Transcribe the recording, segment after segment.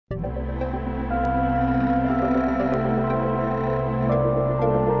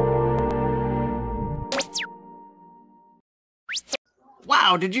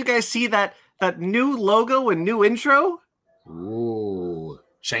Wow, did you guys see that new logo and new intro? Ooh,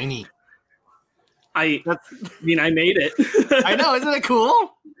 shiny. I made it. I know, isn't it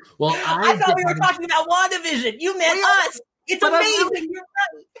cool? Well, I thought we were talking about WandaVision. You meant us. It's amazing. You're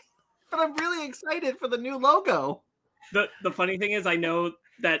right. But I'm really excited for the new logo. The funny thing is, I know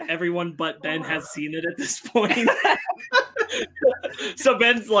that everyone but Ben has seen it at this point. So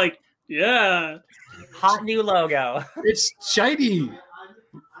Ben's like, yeah. Hot new logo. It's shiny.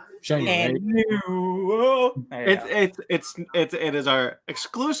 Shiny, and right? new. It is our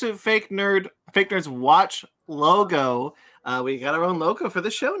exclusive Fake Nerds Watch logo. We got our own logo for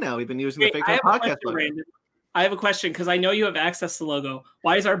the show now. We've been using the Fake Nerd Podcast logo. I have a question because I know you have access to the logo.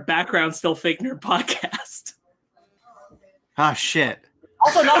 Why is our background still Fake Nerd Podcast? Ah, shit.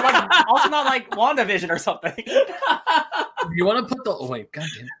 Also not like WandaVision or something. You want to put the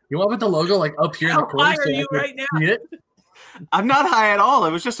goddamn! You want to put the logo like up here in the corner? How high are you right now? I'm not high at all.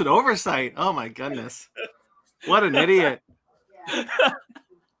 It was just an oversight. Oh my goodness! What an idiot!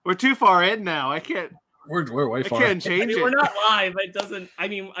 We're too far in now. I can't. We're way far. I can't change it. We're not live. It doesn't.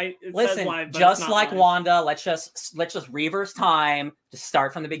 It Listen, says live, but just it's not like live. Wanda, let's just reverse time. Just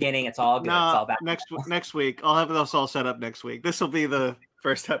start from the beginning. It's all good. No, it's all back. next week. I'll have this all set up next week. This will be the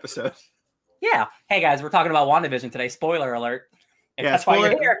first episode. Yeah. Hey guys, we're talking about WandaVision today. Spoiler alert. Yeah, that's why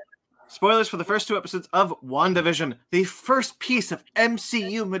you're here. Spoilers for the first 2 episodes of WandaVision, the first piece of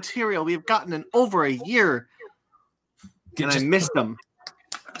MCU material we have gotten in over a year. And I missed them.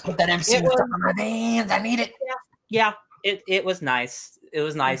 Put that MCU stuff on my veins. I need it. Yeah. It was nice. It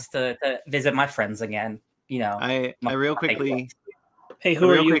was nice to visit my friends again. You know. I real quickly. Hey, who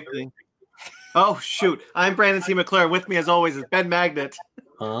are you? Quickly, oh shoot! I'm Brandon C. McClure. With me, as always, is Ben Magnet.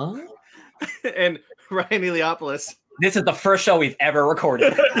 Huh? And Ryan Eliopoulos. This is the first show we've ever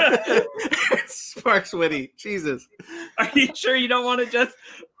recorded. Sparks Witty. Jesus. Are you sure you don't want to just?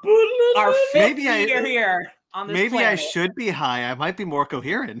 Our fifth Maybe year here on this Maybe planet. I should be high. I might be more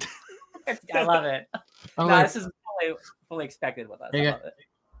coherent. I love it. This is fully expected with us. I love it.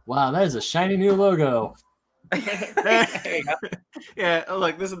 Wow, that is a shiny new logo. There you go. Yeah. Oh,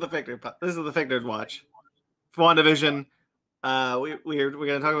 look, this is the Fake Nerd Watch. WandaVision. We're going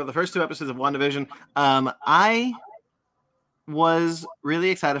to talk about the first 2 episodes of WandaVision. I was really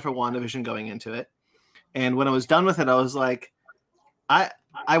excited for WandaVision going into it, and when I was done with it, I was like,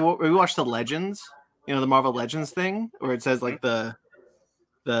 we watched the Legends, the Marvel Legends thing, where it says like the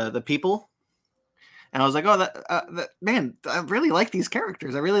people, and I was like, oh, that man, I really like these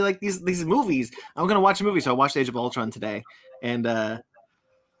characters. I really like these movies. I'm gonna watch a movie, so I watched Age of Ultron today, and I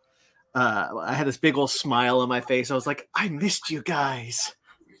had this big old smile on my face. I was like, I missed you guys.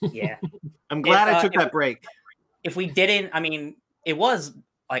 Yeah. I'm glad I took that break. If we didn't, it was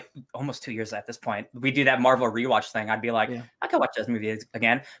like almost 2 years at this point. We do that Marvel rewatch thing. I'd be like, I could watch those movies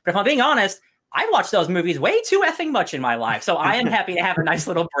again. But if I'm being honest, I watched those movies way too effing much in my life. So I am happy to have a nice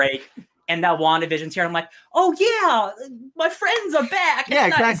little break. And now WandaVision's here. I'm like, oh yeah, my friends are back. Yeah,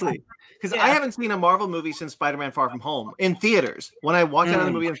 exactly. Because I haven't seen a Marvel movie since Spider-Man Far From Home in theaters. When I watched another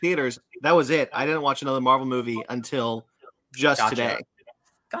movie in theaters, that was it. I didn't watch another Marvel movie until just today.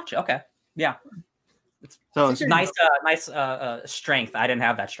 Gotcha. Okay. Yeah. So it's nice strength. I didn't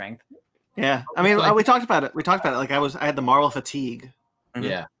have that strength. Yeah. I mean, we talked about it. Like I had the Marvel fatigue. Mm-hmm.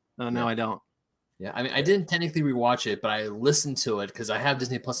 Yeah. No, I don't. Yeah, I mean, I didn't technically rewatch it, but I listened to it because I have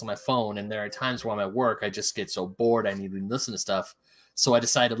Disney Plus on my phone, and there are times when I'm at work, I just get so bored, I need to listen to stuff. So I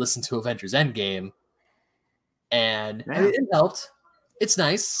decided to listen to Avengers Endgame, and it helped. It's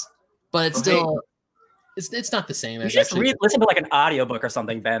nice, but it's still it's not the same. You just listen to like an audiobook or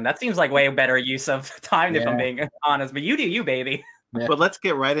something, Ben. That seems like way better use of time, if I'm being honest. But you do you, baby. Yeah. But let's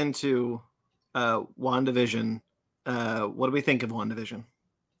get right into WandaVision. What do we think of WandaVision?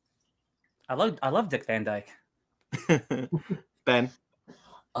 I love Dick Van Dyke. Ben.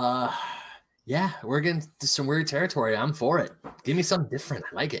 Yeah, we're getting to some weird territory. I'm for it. Give me something different.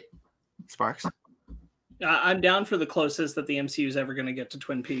 I like it. Sparks. I'm down for the closest that the MCU is ever going to get to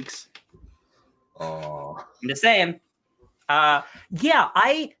Twin Peaks. Oh, I'm just saying.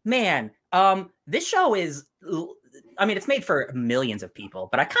 This show is. It's made for millions of people,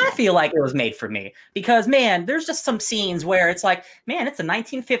 but I kind of feel like it was made for me because, man, there's just some scenes where it's like, man, it's the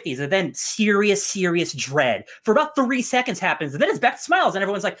 1950s, and then serious dread for about 3 seconds happens, and then it's back to smiles, and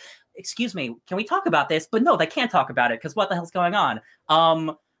everyone's like, excuse me, can we talk about this? But no, they can't talk about it because what the hell's going on?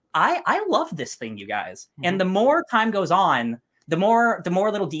 I love this thing, you guys. Mm-hmm. And the more time goes on, the more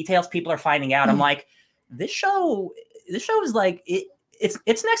little details people are finding out. I'm like, this show is like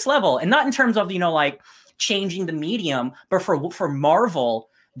it's next level, and not in terms of like changing the medium, but for Marvel,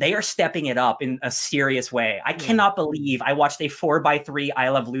 they are stepping it up in a serious way. I cannot believe I watched a 4x3 I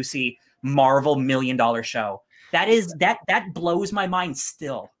Love Lucy Marvel $1 million show. That blows my mind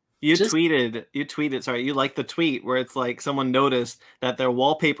still. You tweeted, you liked the tweet where it's like someone noticed that their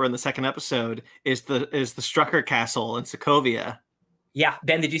wallpaper in the second episode is the Strucker Castle in Sokovia. Yeah,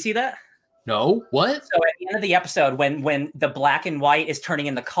 Ben, did you see that? No, what? So at the end of the episode, when the black and white is turning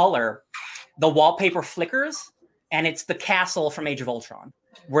into color, the wallpaper flickers, and it's the castle from Age of Ultron,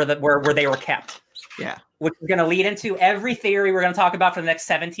 where they were kept. Yeah, which is going to lead into every theory we're going to talk about for the next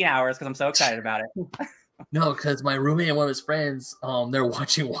 17 hours because I'm so excited about it. No, because my roommate and one of his friends, they're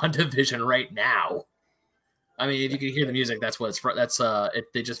watching WandaVision right now. I mean, if you can hear the music, that's what it's for.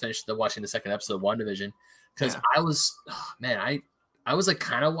 They just finished watching the second episode of WandaVision. Because I was like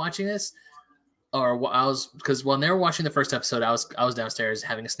kind of watching this, because when they were watching the first episode, I was downstairs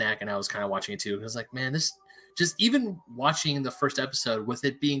having a snack and I was kind of watching it too. I was like, man, this just even watching the first episode with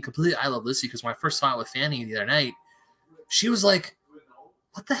it being completely I Love Lucy. Because when I first saw it with Fanny the other night, she was like,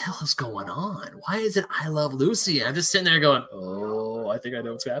 what the hell is going on? Why is it I Love Lucy? And I'm just sitting there going, oh, I think I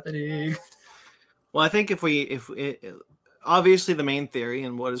know what's happening. Well, I think obviously the main theory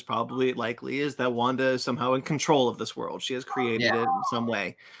and what is probably likely is that Wanda is somehow in control of this world. She has created it in some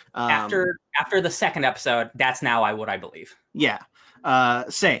way. After the second episode, that's now what I believe. Yeah,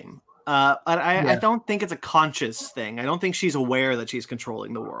 same. I don't think it's a conscious thing. I don't think she's aware that she's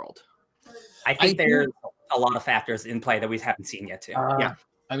controlling the world. I think there's a lot of factors in play that we haven't seen yet too. Yeah.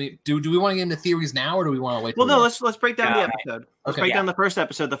 I mean, do we want to get into theories now, or do we want to wait? Well, no. Let's break down the episode. Let's break down the first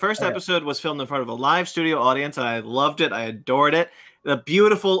episode. The first episode was filmed in front of a live studio audience, and I loved it. I adored it. The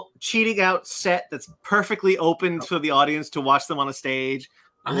beautiful cheating out set that's perfectly open for the audience to watch them on a stage.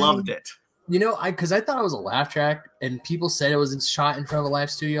 I loved it. You know, because I thought it was a laugh track, and people said it was shot in front of a live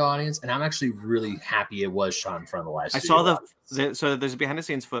studio audience, and I'm actually really happy it was shot in front of a live studio audience. So there's behind the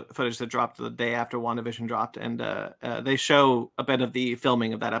scenes footage that dropped the day after WandaVision dropped, and they show a bit of the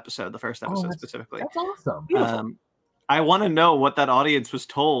filming of that episode, the first episode specifically. That's awesome. I want to know what that audience was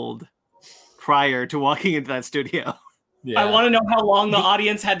told prior to walking into that studio. Yeah. I want to know how long the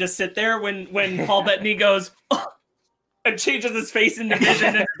audience had to sit there when Paul Bettany goes, oh, and changes his face into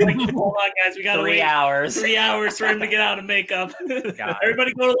Vision. And like, hold on, guys, we got to wait 3 hours. 3 hours for him to get out of makeup.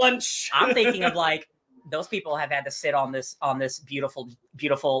 Everybody go to lunch. I'm thinking of like those people have had to sit on this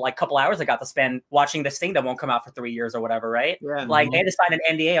beautiful like couple hours they got to spend watching this thing that won't come out for 3 years or whatever, right? Yeah, like they had to sign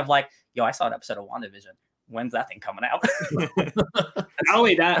an NDA of like, yo, I saw an episode of WandaVision. When's that thing coming out? Not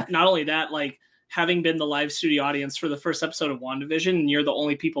only that, like having been the live studio audience for the first episode of WandaVision, you're the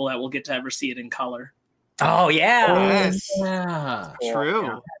only people that will get to ever see it in color. Oh yeah, yes. Yeah, true.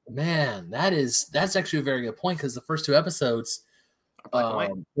 Yeah. Man, that's actually a very good point because the first two episodes,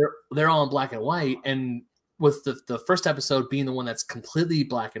 they're all in black and white, and with the first episode being the one that's completely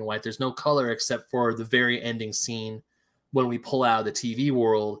black and white, there's no color except for the very ending scene when we pull out of the TV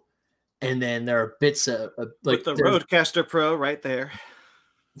world, and then there are bits of like with the Rodecaster Pro right there.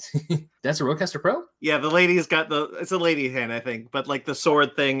 That's a Rodecaster Pro? Yeah, the lady's got it's a lady hand, I think, but like the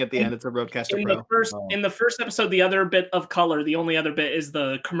sword thing at the end, it's a Rodecaster Pro. In the first episode, the other bit of color, the only other bit is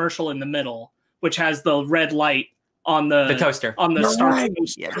the commercial in the middle, which has the red light on the toaster. On the Star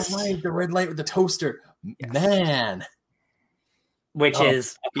Toaster. Yes. Right, the red light with the toaster. Yes. Man. Which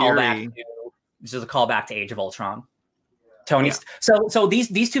is a callback to Age of Ultron. Tony's so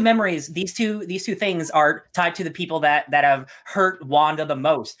these two memories, these two things are tied to the people that have hurt Wanda the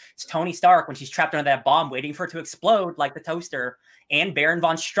most. It's Tony Stark when she's trapped under that bomb waiting for it to explode like the toaster, and Baron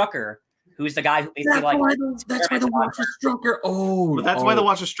von Strucker, who's the guy who basically that's why the Watcher Strucker. That's why the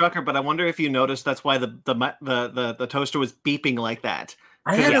Watcher Strucker. But I wonder if you noticed that's why the toaster was beeping like that.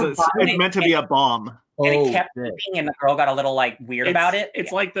 It's meant to be a bomb. And it kept beeping, and the girl got a little like weird about it.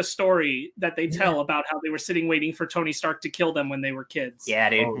 It's like the story that they tell about how they were sitting waiting for Tony Stark to kill them when they were kids. Yeah,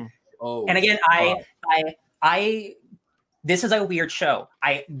 dude. And again, I this is a weird show.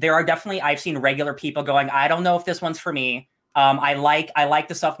 There are definitely I've seen regular people going, I don't know if this one's for me. I like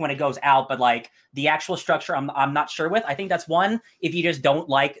the stuff when it goes out, but like the actual structure, I'm not sure with. I think that's one, if you just don't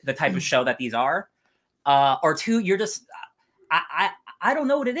like the type of show that these are, or two, you're just I don't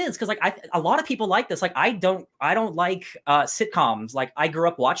know what it is, because like a lot of people like this. Like I don't like sitcoms. Like I grew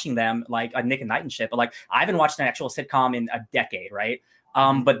up watching them, like Nick and Night and shit. But like I haven't watched an actual sitcom in a decade, right?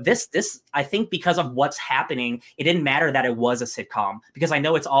 But this I think because of what's happening, it didn't matter that it was a sitcom, because I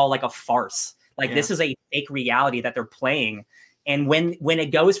know it's all like a farce. Like this is a fake reality that they're playing. And when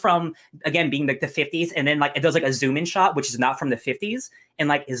it goes from, again, being like the 50s, and then like it does like a zoom in shot, which is not from the 50s, and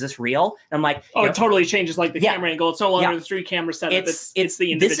like, is this real? And I'm like, it totally changes like the camera angle. It's no longer the 3 camera setup. It's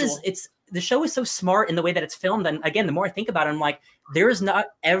the individual. the show is so smart in the way that it's filmed. And again, the more I think about it, I'm like, there's not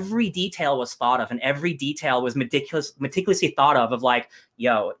every detail was thought of, and every detail was meticulously thought of like,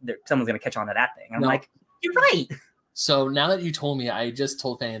 yo, someone's gonna catch on to that thing. And I'm like, you're right. So now that you told me, I just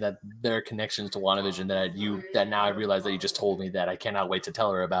told Fanny that there are connections to WandaVision that now I realize that you just told me that I cannot wait to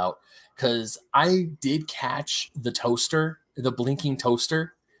tell her about, because I did catch the toaster, the blinking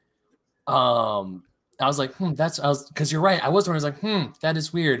toaster. I was like, because you're right. I was wondering, I was like, that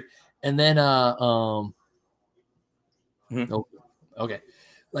is weird. And then, oh, okay.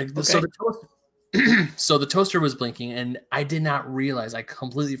 Like, so the toaster, so the toaster was blinking, and I did not realize, I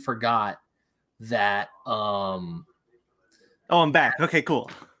completely forgot that, Oh, I'm back. Okay, cool.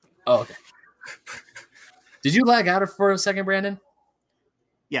 Oh, okay. Did you lag out for a second, Brandon?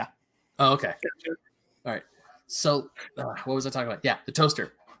 Yeah. Oh, okay. All right. So, what was I talking about? Yeah, the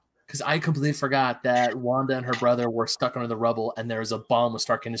toaster. Because I completely forgot that Wanda and her brother were stuck under the rubble, and there was a bomb with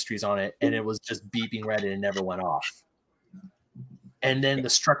Stark Industries on it, and it was just beeping red, and it never went off. And then the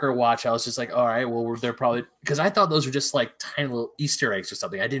Strucker watch, I was just like, all right, well, they're probably, because I thought those were just like tiny little Easter eggs or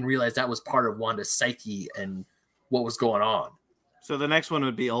something. I didn't realize that was part of Wanda's psyche and what was going on. So the next one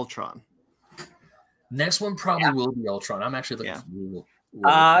would be Ultron. Next one probably will be Ultron. I'm actually looking for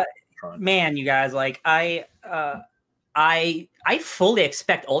Ultron. Man, you guys, like I fully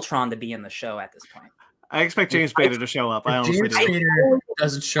expect Ultron to be in the show at this point. I expect James Spader to show up. I honestly do. Spader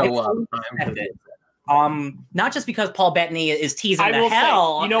doesn't show up. Not just because Paul Bettany is teasing I the will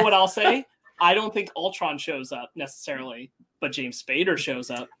hell. Say, you know what I'll say? I don't think Ultron shows up necessarily, but James Spader shows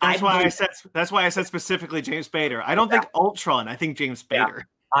up. That's why I said specifically James Spader. I don't think Ultron. I think James Spader.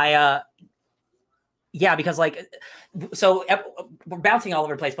 Yeah, because like, so we're bouncing all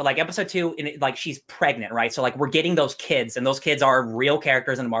over the place, but like episode 2, like she's pregnant, right? So like we're getting those kids, and those kids are real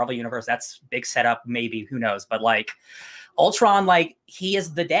characters in the Marvel universe. That's big setup, maybe, who knows? But like Ultron, like he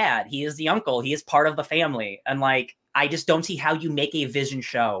is the dad, he is the uncle, he is part of the family, and like I just don't see how you make a Vision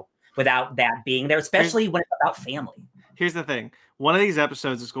show without that being there, especially when it's about family. Here's the thing: one of these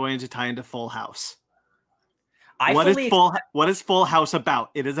episodes is going to tie into Full House. What is Full House about?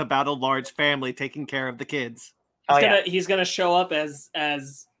 It is about a large family taking care of the kids. He's gonna show up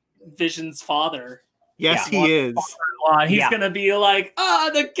as Vision's father. Yes, he is. He's gonna be like,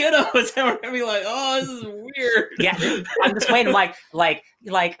 the kiddos, and we're gonna be like, oh, this is weird. Yeah, I'm just waiting. Like.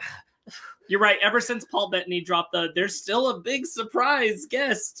 You're right. Ever since Paul Bettany dropped there's still a big surprise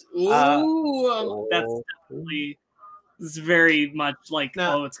guest. Ooh, that's definitely. It's very much like,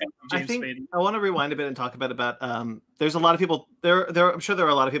 it's going to be James Spader. I want to rewind a bit and talk about there's a lot of people I'm sure there are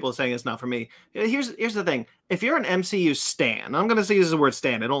a lot of people saying it's not for me. Here's the thing. If you're an MCU stan, I'm going to use the word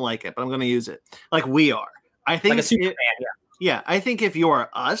stan. I don't like it, but I'm going to use it. Like we are. I think like a super fan, yeah, I think if you are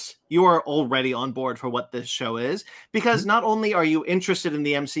us, you are already on board for what this show is, because not only are you interested in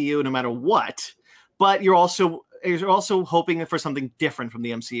the MCU no matter what, but you're also hoping for something different from the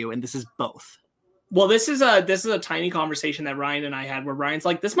MCU, and this is both. Well, this is a tiny conversation that Ryan and I had where Ryan's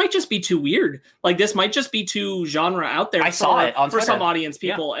like, this might just be too weird. Like, this might just be too genre out there. I saw it on for some audience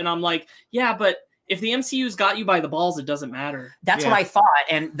people. Yeah. And I'm like, yeah, but if the MCU's got you by the balls, it doesn't matter. That's what I thought.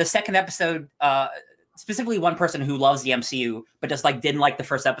 And the second episode, specifically one person who loves the MCU, but just like didn't like the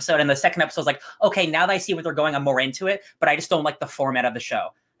first episode. And the second episode was like, okay, now that I see what they're going, I'm more into it, but I just don't like the format of the show.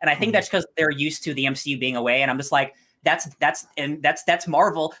 And I think that's because they're used to the MCU being away. And I'm just like, that's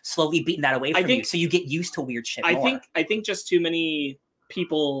Marvel slowly beating that away from you, so you get used to weird shit. I think just too many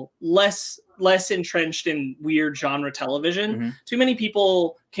people less entrenched in weird genre television. Too many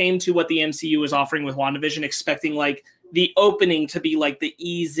people came to what the MCU was offering with WandaVision expecting like the opening to be like the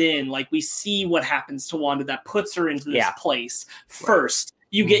ease in, like we see what happens to Wanda that puts her into this place first.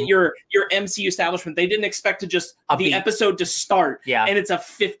 You get your MCU establishment. They didn't expect to just the episode to start. Yeah. And it's a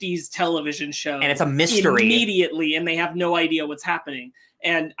 50s television show. And it's a mystery. Immediately. And they have no idea what's happening.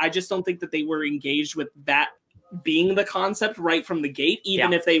 And I just don't think that they were engaged with that being the concept right from the gate,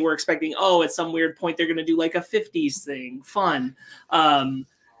 even if they were expecting, at some weird point, they're going to do like a 50s thing. Fun. And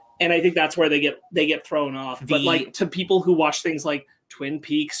I think that's where they get thrown off. But like to people who watch things like Twin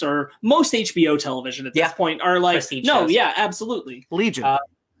Peaks or most HBO television at this point are like, Prestige shows. Absolutely.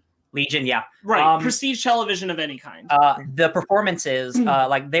 Legion, right. Prestige television of any kind. The performances,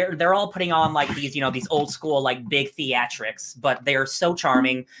 like they're all putting on like these, these old school like big theatrics, but they're so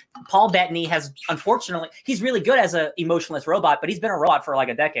charming. Paul Bettany has, unfortunately, he's really good as a emotionless robot, but he's been a robot for like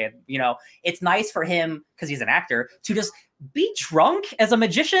a decade. It's nice for him because he's an actor to just be drunk as a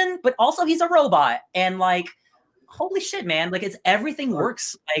magician, but also he's a robot, and like, holy shit, man! Like, everything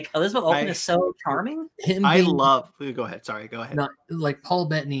works. Like Elizabeth Olsen is so charming. Go ahead. Sorry, go ahead. Like Paul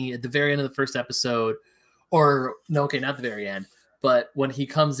Bettany at the very end of the first episode, or no, okay, not the very end. But when he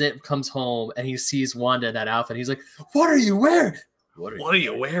comes home and he sees Wanda in that outfit, he's like, "What are you wearing? What are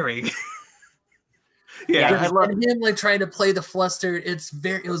you wearing?" Yeah, I love him like trying to play the flustered.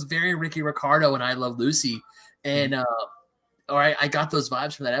 It was very Ricky Ricardo and I Love Lucy, and I got those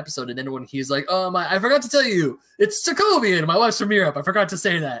vibes from that episode. And then when he's like, I forgot to tell you, it's Sokovian. My wife's from Europe. I forgot to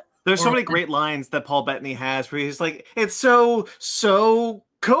say that. There's so many great lines that Paul Bettany has where he's like, it's so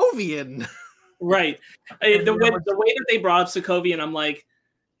Sokovian. Right. The way that they brought up Sokovian, I'm like,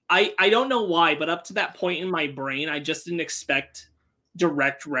 I don't know why, but up to that point in my brain, I just didn't expect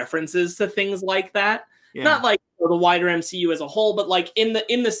direct references to things like that. Yeah. Not like the wider MCU as a whole, but like in the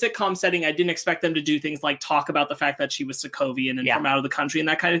sitcom setting, I didn't expect them to do things like talk about the fact that she was Sokovian and from out of the country and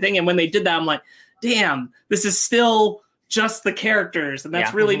that kind of thing. And when they did that, I'm like, damn, this is still just the characters, and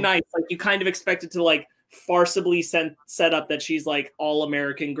that's really nice. Like you kind of expect it to like farcibly set up that she's like all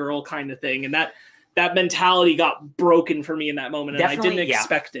American girl kind of thing, and that mentality got broken for me in that moment, and I didn't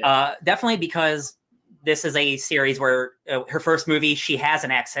expect it. Definitely, because this is a series where her first movie she has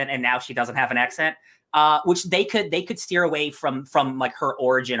an accent, and now she doesn't have an accent. Which they could steer away from like her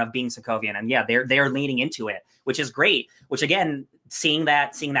origin of being Sokovian, and they're leaning into it, which is great. Which again, seeing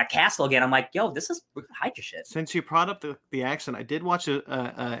that castle again, I'm like, yo, this is Hydra shit. Since you brought up the accent, I did watch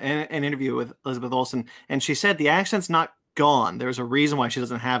an interview with Elizabeth Olsen, and she said the accent's not gone. There's a reason why she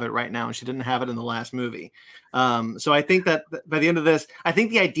doesn't have it right now, and she didn't have it in the last movie. So I think that by the end of this, I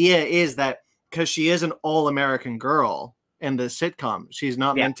think the idea is that because she is an all-American girl in the sitcom, she's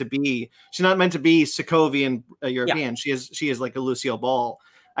not meant to be Sokovian European. She is like a Lucille Ball.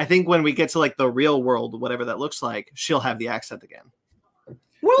 I think when we get to like the real world, whatever that looks like, she'll have the accent again.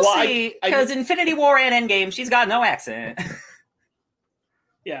 We'll see, because Infinity War and Endgame, she's got no accent.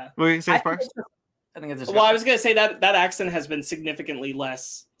 Yeah. What were you saying, Sparks? I think it's I was going to say that accent has been significantly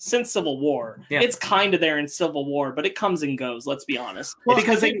less since Civil War. Yeah. It's kind of there in Civil War, but it comes and goes, let's be honest. Well,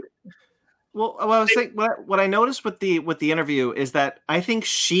 because what I noticed with the interview is that I think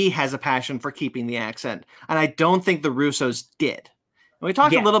she has a passion for keeping the accent, and I don't think the Russos did. And we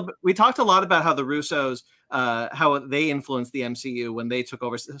talked a little bit. We talked a lot about how the Russos, how they influenced the MCU when they took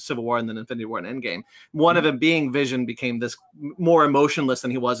over Civil War and then Infinity War and Endgame. One of them being Vision became this more emotionless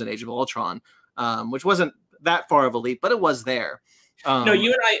than he was in Age of Ultron, which wasn't that far of a leap, but it was there. No,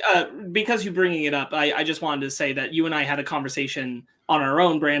 you and I, because you're bringing it up, I just wanted to say that you and I had a conversation on our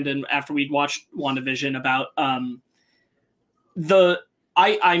own, Brandon, after we'd watched WandaVision about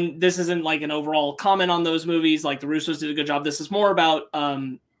this isn't like an overall comment on those movies. Like the Russos did a good job. This is more about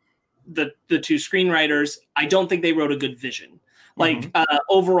the two screenwriters. I don't think they wrote a good vision. Like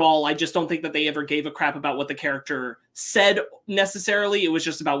overall, I just don't think that they ever gave a crap about what the character said necessarily. It was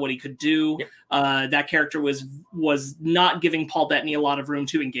just about what he could do. That character was not giving Paul Bettany a lot of room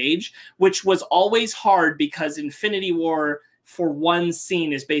to engage, which was always hard because Infinity War, for one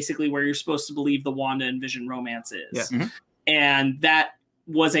scene, is basically where you're supposed to believe the Wanda and Vision romance is. Yeah. And that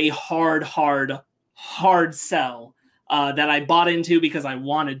was a hard sell that I bought into because I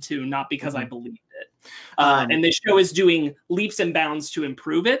wanted to, not because I believed it. And this show is doing leaps and bounds to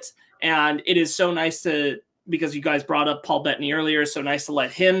improve it. And it is so nice because you guys brought up Paul Bettany earlier, it's so nice to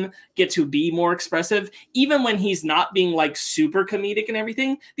let him get to be more expressive. Even when he's not being like super comedic and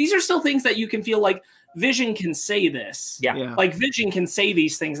everything, these are still things that you can feel like Vision can say this. Yeah. Like Vision can say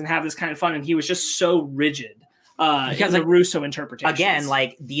these things and have this kind of fun. And he was just so rigid because the Russo interpretation. Again,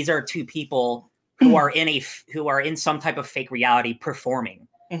 like these are two people who are in some type of fake reality performing.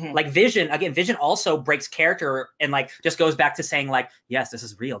 Like Vision also breaks character and like just goes back to saying like, yes, this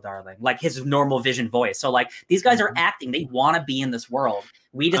is real, darling. Like his normal Vision voice. So like these guys are acting. They want to be in this world.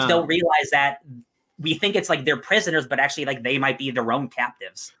 We just don't realize that. We think it's like they're prisoners, but actually like they might be their own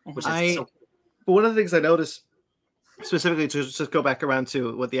captives. Which is so cool. But one of the things I noticed specifically to just go back around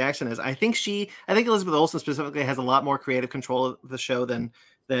to what the accent is, I think Elizabeth Olsen specifically has a lot more creative control of the show than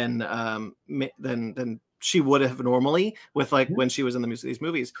she would have normally with like when she was in these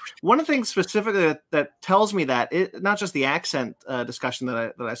movies. One of the things specifically that tells me that not just the accent discussion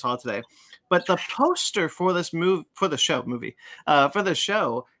that I saw today, but the poster for this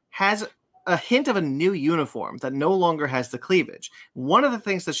show has a hint of a new uniform that no longer has the cleavage. One of the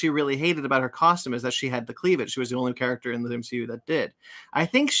things that she really hated about her costume is that she had the cleavage. She was the only character in the MCU that did. I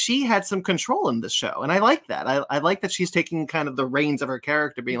think she had some control in this show, and I like that. I like that she's taking kind of the reins of her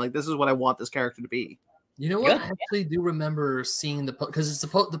character, being like, this is what I want this character to be. You know what? I actually do remember seeing because it's the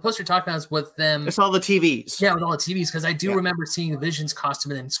poster you're talking about is with them. It's all the TVs. Yeah, with all the TVs. Because I do remember seeing Vision's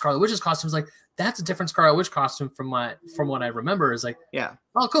costume and then Scarlet Witch's costume. Is like, that's a different Scarlet Witch costume from what I remember. Is like,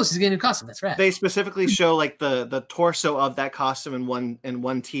 oh, cool, she's getting a new costume. That's right. They specifically show like the torso of that costume in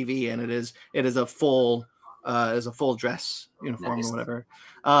one TV, and it is a full as a full dress uniform or whatever.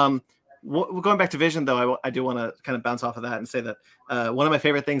 Going back to Vision, though, I do want to kind of bounce off of that and say that one of my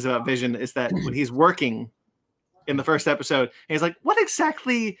favorite things about Vision is that when he's working in the first episode, he's like, "What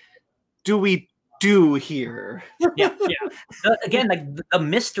exactly do we do here?" Yeah. Again, like the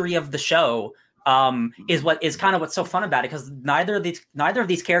mystery of the show is kind of what's so fun about it, because neither of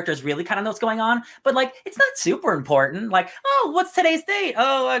these characters really kind of know what's going on, but like it's not super important. Like, oh, what's today's date?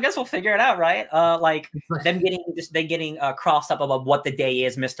 Oh, I guess we'll figure it out, right? Like them getting crossed up about what the day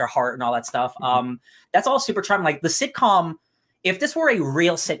is, Mr. Hart, and all that stuff. That's all super charming. Like the sitcom. If this were a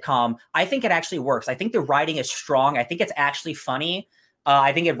real sitcom, I think it actually works. I think the writing is strong. I think it's actually funny.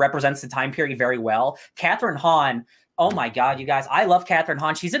 I think it represents the time period very well. Catherine Hahn. Oh my God, you guys. I love Catherine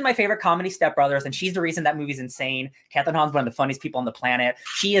Hahn. She's in my favorite comedy, Step Brothers, and she's the reason that movie's insane. Catherine Hahn's one of the funniest people on the planet.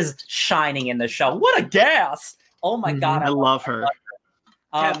 She is shining in the show. What a gas. Oh my God. I love her.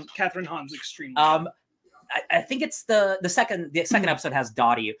 Catherine Hahn's extremely I think it's the second episode has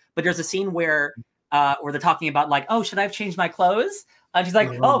Dottie, but there's a scene where they're talking about like, oh, should I have changed my clothes? And she's like,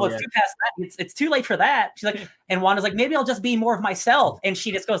 oh, well, it's too past that. It's too late for that. She's like, and Wanda's like, maybe I'll just be more of myself. And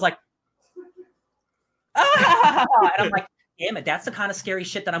she just goes like, ah! And I'm like, damn it, that's the kind of scary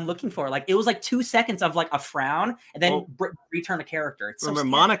shit that I'm looking for. Like, it was like 2 seconds of like a frown and then return a character. It's remember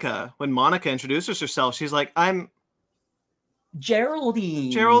Monica, when Monica introduces herself, she's like, I'm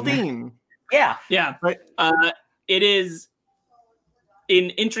Geraldine. Yeah. Right. It is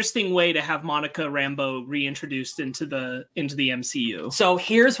an interesting way to have Monica Rambeau reintroduced into the MCU. So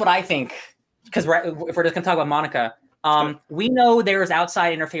here's what I think, because if we're just gonna talk about Monica, we know there's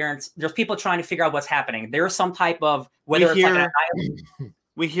outside interference. There's people trying to figure out what's happening. There's some type of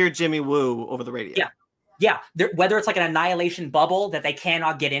we hear Jimmy Woo over the radio. Yeah. Whether it's like an annihilation bubble that they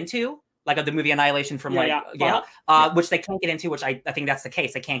cannot get into, like of the movie Annihilation from which they can't get into, which I think that's the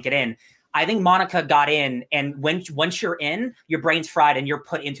case. They can't get in. I think Monica got in, and once you're in, your brain's fried and you're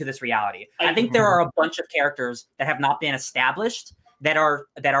put into this reality. I think there are a bunch of characters that have not been established that are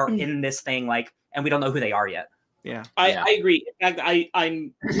in this thing, like, and we don't know who they are yet. Yeah, I agree. In fact,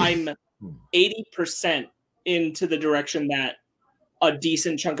 I'm 80% into the direction that a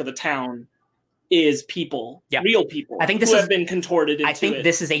decent chunk of the town is people, real people. I think this have been contorted into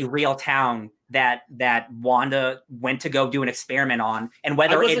this is a real town that Wanda went to go do an experiment on, and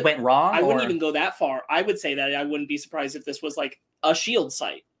whether it went wrong. I wouldn't even go that far. I would say that I wouldn't be surprised if this was like a S.H.I.E.L.D.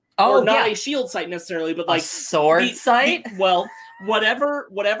 site. Or not a S.H.I.E.L.D. site necessarily, but like a sword site. Well, whatever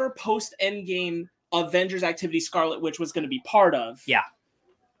post Endgame Avengers activity Scarlet Witch was going to be part of. Yeah.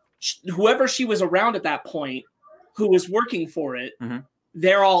 Whoever she was around at that point, who was working for it,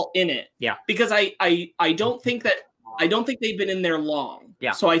 they're all in it. Yeah. Because I don't think they've been in there long.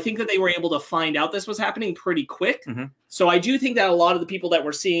 Yeah. So I think that they were able to find out this was happening pretty quick. So I do think that a lot of the people that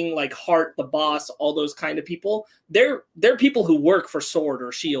we're seeing, like Hart, the boss, all those kind of people, they're people who work for Sword or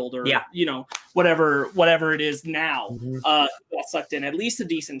S.H.I.E.L.D. or whatever it is now. Got sucked in. At least a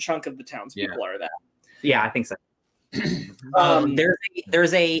decent chunk of the townspeople are that. Yeah, I think so.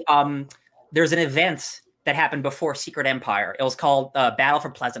 There's an event that happened before Secret Empire. It was called Battle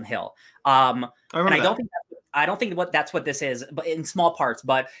for Pleasant Hill. I don't think that's what this is, but in small parts.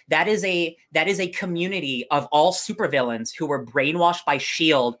 But that is a community of all supervillains who were brainwashed by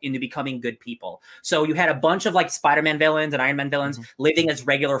S.H.I.E.L.D. into becoming good people. So you had a bunch of like Spider-Man villains and Iron Man villains living as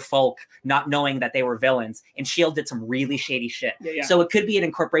regular folk, not knowing that they were villains. And S.H.I.E.L.D. did some really shady shit. Yeah. So it could be an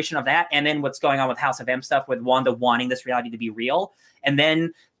incorporation of that, and then what's going on with House of M stuff, with Wanda wanting this reality to be real, and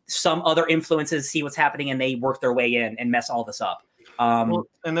then some other influences see what's happening and they work their way in and mess all this up. And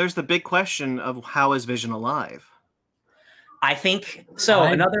there's the big question of how is Vision alive? I think so.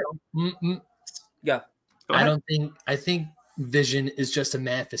 I think Vision is just a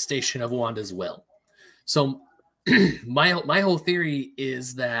manifestation of Wanda's will. So my whole theory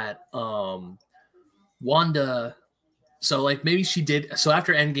is that Wanda, so like maybe she did, so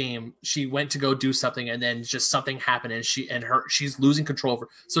after Endgame she went to go do something and then just something happened and she's losing control over,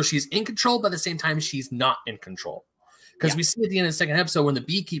 so she's in control but at the same time she's not in control. Because we see at the end of the second episode when the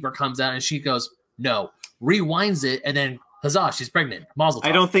beekeeper comes out and she goes, no, rewinds it, and then huzzah, she's pregnant. Mazel tov.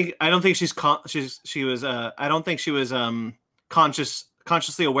 I don't think she was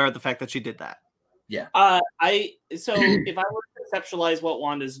consciously aware of the fact that she did that. Yeah. So if I were to conceptualize what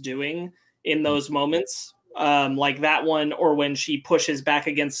Wanda's doing in those moments, like that one, or when she pushes back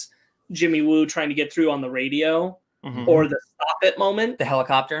against Jimmy Woo trying to get through on the radio, or the stop it moment, the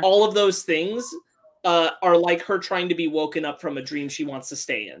helicopter, all of those things are like her trying to be woken up from a dream she wants to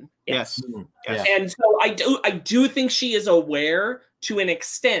stay in. Yes. And so I do think she is aware to an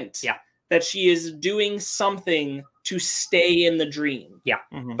extent that she is doing something to stay in the dream. Yeah.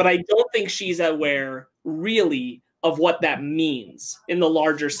 But I don't think she's aware really of what that means in the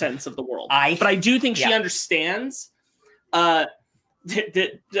larger sense of the world. But I do think she understands. What's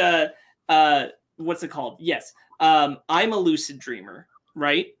it called? Yes. I'm a lucid dreamer,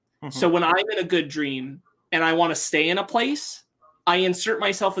 right? So when I'm in a good dream and I want to stay in a place, I insert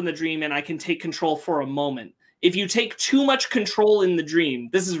myself in the dream and I can take control for a moment. If you take too much control in the dream,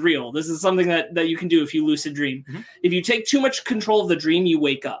 this is real. This is something that you can do if you lucid dream. If you take too much control of the dream, you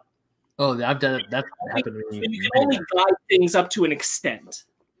wake up. Oh, I've done it. That's happened. You can only guide things up to an extent,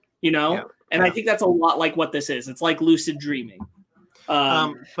 you know? Yeah. And I think that's a lot like what this is. It's like lucid dreaming.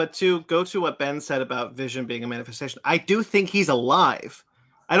 But to go to what Ben said about Vision being a manifestation, I do think he's alive.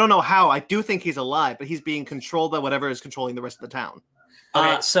 I don't know how. I do think he's alive, but he's being controlled by whatever is controlling the rest of the town.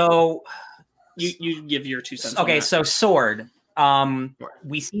 So you give your 2 cents. Okay, so Sword.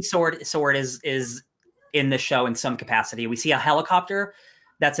 We see Sword. Sword is in the show in some capacity. We see a helicopter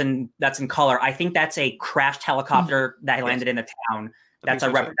that's in color. I think that's a crashed helicopter that landed in the town. That's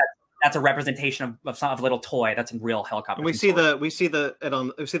a representation of a little toy. That's a real helicopter. And we see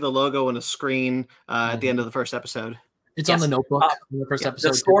the logo on a screen at the end of the first episode. It's on the notebook in the first episode.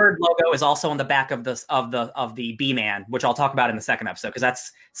 The Sword logo is also on the back of the B-Man, which I'll talk about in the second episode because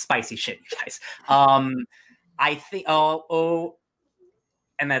that's spicy shit, you guys. I think and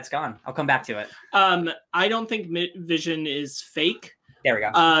that's gone. I'll come back to it. I don't think Vision is fake. There we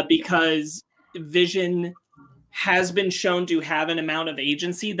go. Because Vision has been shown to have an amount of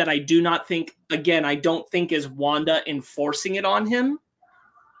agency that I do not think, again, I don't think is Wanda enforcing it on him.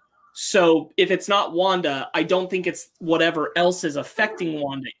 So if it's not Wanda, I don't think it's whatever else is affecting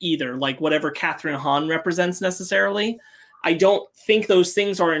Wanda either, like whatever Catherine Hahn represents necessarily. I don't think those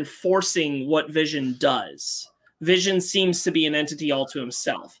things are enforcing what Vision does. Vision seems to be an entity all to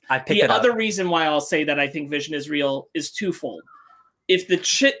himself. The other reason why I'll say that I think Vision is real is twofold. If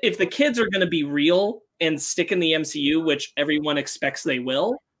the kids are going to be real and stick in the MCU, which everyone expects they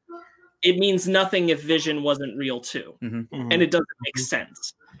will, it means nothing if Vision wasn't real too. And it doesn't make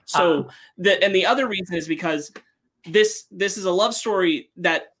sense. So the other reason is because this is a love story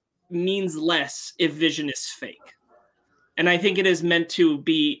that means less if Vision is fake. And I think it is meant to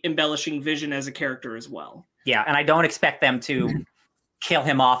be embellishing Vision as a character as well. Yeah, and I don't expect them to kill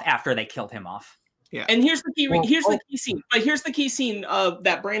him off after they killed him off. Yeah. And here's the key scene. But here's the key scene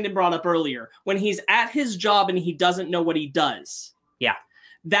that Brandon brought up earlier. When he's at his job and he doesn't know what he does. Yeah.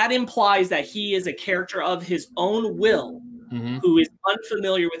 That implies that he is a character of his own will who is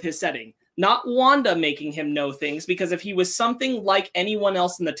unfamiliar with his setting. Not Wanda making him know things, because if he was something like anyone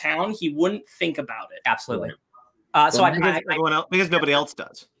else in the town, he wouldn't think about it. Absolutely. Because nobody else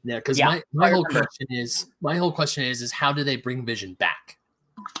does. Yeah, because my whole question is how do they bring Vision back?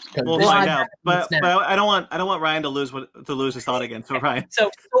 We'll find out. But I don't want Ryan to lose his thought again. So Ryan.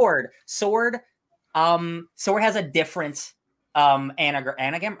 So Sword has a different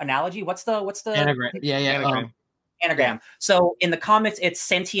anagram analogy. What's the anagram? Yeah. Anagram. So in the comics, it's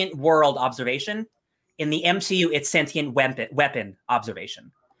sentient world observation. In the MCU, it's sentient weapon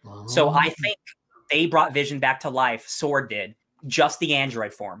observation. Oh. So I think they brought Vision back to life. Sword did, just the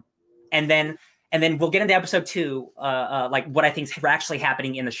android form, and then we'll get into episode 2, like what I think is actually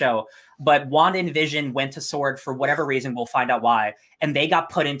happening in the show. But Wanda and Vision went to Sword for whatever reason. We'll find out why. And they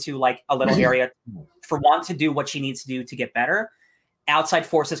got put into like a little area for Wanda to do what she needs to do to get better. Outside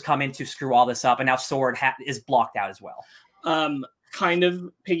forces come in to screw all this up, and now Sword is blocked out as well. Kind of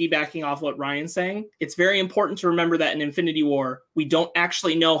piggybacking off what Ryan's saying, it's very important to remember that in Infinity War, we don't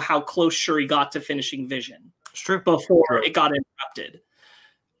actually know how close Shuri got to finishing Vision. It's true. Before it got interrupted.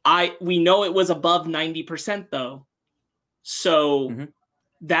 We know it was above 90% though. So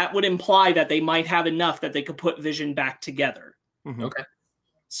that would imply that they might have enough that they could put Vision back together. Okay.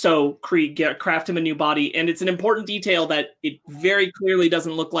 So craft him a new body. And it's an important detail that it very clearly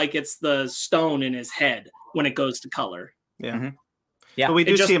doesn't look like it's the stone in his head when it goes to color. Yeah. Yeah. But we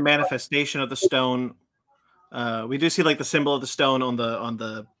do see a manifestation of the stone. We do see like the symbol of the stone on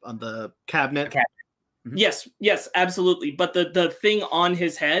the cabinet. Yes, absolutely. But the thing on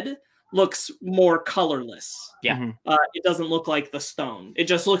his head looks more colorless. Yeah. It doesn't look like the stone. It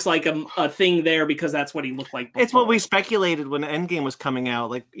just looks like a thing there because that's what he looked like before. It's what we speculated when Endgame was coming out.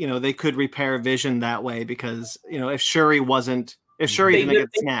 Like, they could repair Vision that way because, if Shuri didn't get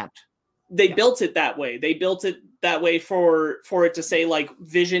snapped. They built it that way. They built it that way for it to say like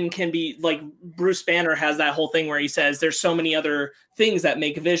Vision can be like Bruce Banner has that whole thing where he says there's so many other things that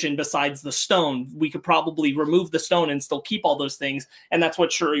make Vision besides the stone. We could probably remove the stone and still keep all those things. And that's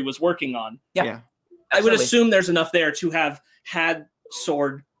what Shuri was working on. Yeah. I would assume there's enough there to have had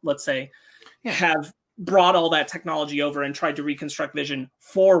Sword, let's say, have brought all that technology over and tried to reconstruct Vision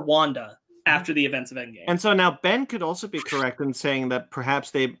for Wanda after the events of Endgame. And so now Ben could also be correct in saying that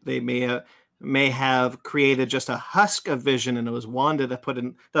perhaps they may have created just a husk of Vision, and it was Wanda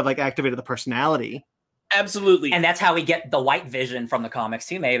that like activated the personality. Absolutely. And that's how we get the white Vision from the comics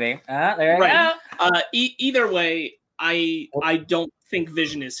too, maybe. There you go. Either way, I don't think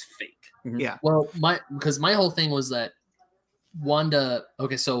Vision is fake. Mm-hmm. Yeah. Well, because my whole thing was that Wanda.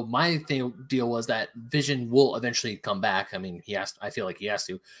 Okay, so my deal was that Vision will eventually come back. I mean, I feel like he has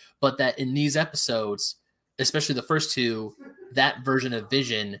to, but that in these episodes, especially the first two, that version of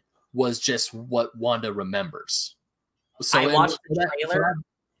Vision was just what Wanda remembers. So I watched the trailer,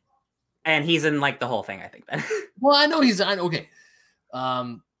 and he's in like the whole thing. I think then. Well, I know he's okay.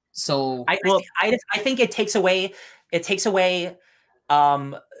 So I think it takes away.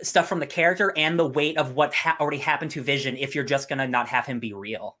 Stuff from the character and the weight of what already happened to Vision if you're just gonna not have him be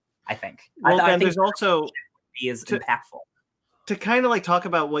real. I think. Well, I think there's also impactful. To kind of like talk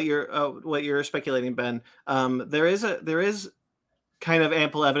about what you're speculating, Ben. There is kind of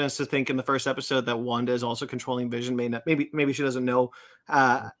ample evidence to think in the first episode that Wanda is also controlling Vision. Maybe she doesn't know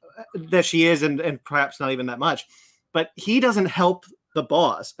that she is, and perhaps not even that much. But he doesn't help the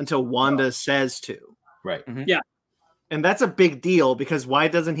boss until Wanda says to. Right. Mm-hmm. Yeah. And that's a big deal because why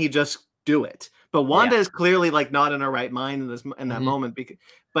doesn't he just do it? But Wanda is clearly like not in her right mind in that moment.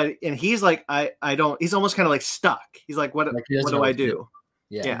 And he's like, I don't. He's almost kind of like stuck. He's like, what do I do?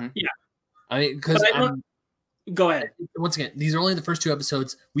 Yeah. Yeah. I mean, because go ahead. Once again, these are only the first two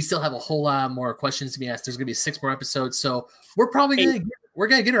episodes. We still have a whole lot more questions to be asked. There's going to be 6 more episodes, so we're probably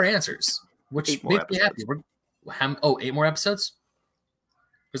gonna get our answers, which makes me happy. 8 more episodes?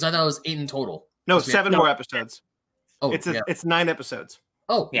 Because I thought it was 8 in total. No, 7 more episodes. Oh, it's 9 episodes.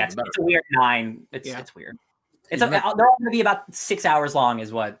 Oh, yeah, it's a weird 9. It's weird. They're all going to be about 6 hours long,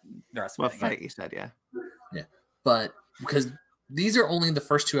 is what the rest of Feige said. Yeah. But because these are only the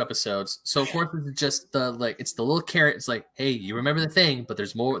first 2 episodes, so of course it's just it's the little carrot. It's like, hey, you remember the thing, but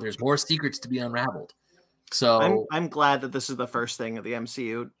there's more secrets to be unraveled. So I'm glad that this is the first thing that the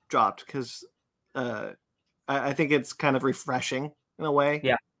MCU dropped because I think it's kind of refreshing in a way.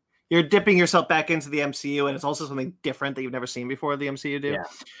 Yeah. You're dipping yourself back into the MCU, and it's also something different that you've never seen before the MCU do.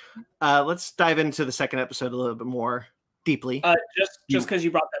 Yeah. Let's dive into the second episode a little bit more deeply. Just because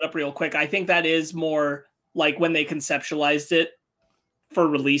you brought that up real quick, I think that is more like when they conceptualized it for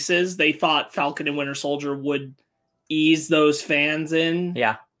releases, they thought Falcon and Winter Soldier would ease those fans in.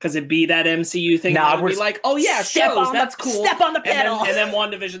 Yeah. Because it'd be that MCU thing. That would be like, oh yeah, shows, that's cool. Step on the pedal. And then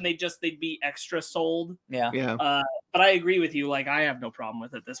WandaVision, they'd be extra sold. Yeah. But I agree with you. Like, I have no problem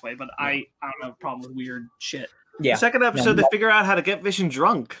with it this way, but I don't have a problem with weird shit. Yeah. The second episode, they figure out how to get Vision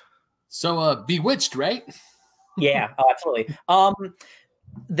drunk. So, Bewitched, right? Yeah. Oh, absolutely.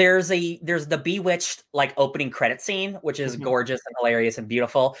 There's the Bewitched like opening credit scene, which is gorgeous and hilarious and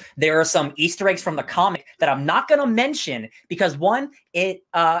beautiful. There are some Easter eggs from the comic that I'm not going to mention because one, I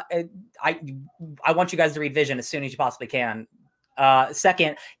want you guys to read Vision as soon as you possibly can.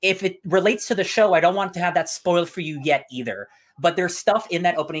 Second, if it relates to the show, I don't want to have that spoiled for you yet either. But there's stuff in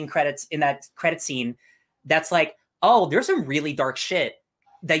that opening credits, in that credit scene, that's like, oh, there's some really dark shit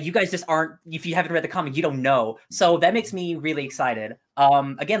that you guys just aren't, if you haven't read the comic, you don't know. So that makes me really excited.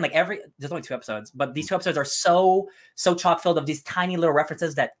 Again, like there's only 2 episodes, but these 2 episodes are so chock filled of these tiny little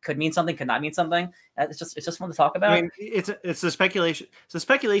references that could mean something, could not mean something. It's just fun to talk about. I mean, it's a speculation. It's a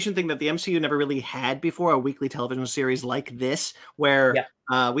speculation thing that the MCU never really had before, a weekly television series like this, where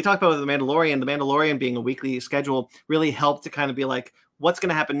we talked about with The Mandalorian. The Mandalorian being a weekly schedule really helped to kind of be like, what's going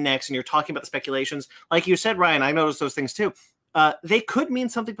to happen next? And you're talking about the speculations. Like you said, Ryan, I noticed those things too. They could mean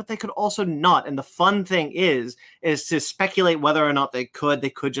something, but they could also not. And the fun thing is to speculate whether or not they could. They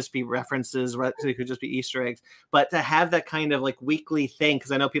could just be references, right? They could just be Easter eggs. But to have that kind of like weekly thing,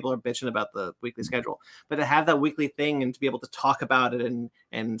 because I know people are bitching about the weekly schedule, but to have that weekly thing and to be able to talk about it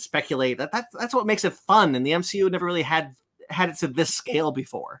and speculate, that's what makes it fun. And the MCU never really had it to this scale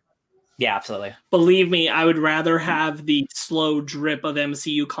before. Yeah, absolutely. Believe me, I would rather have the slow drip of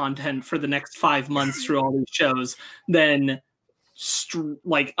MCU content for the next 5 months through all these shows than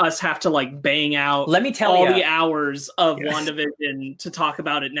like us have to like bang out. Let me tell all you, the hours of WandaVision to talk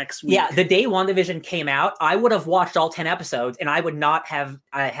about it next week. Yeah, the day WandaVision came out, I would have watched all 10 episodes, and I would not have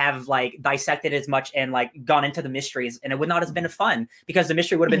like dissected as much and like gone into the mysteries, and it would not have been fun because the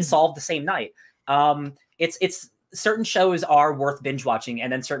mystery would have been solved the same night. It's certain shows are worth binge watching,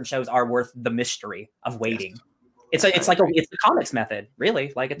 and then certain shows are worth the mystery of waiting. It's the comics method,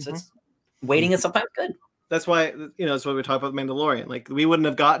 really. Like it's waiting is sometimes good. That's why, that's why we talk about Mandalorian. Like, we wouldn't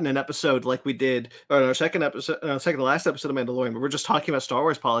have gotten an episode like we did, or our second to last episode of Mandalorian, but we're just talking about Star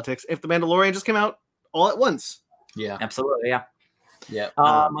Wars politics if the Mandalorian just came out all at once. Yeah, absolutely. Yeah. Yeah.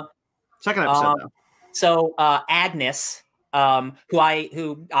 Second episode, though. So Agnes, who I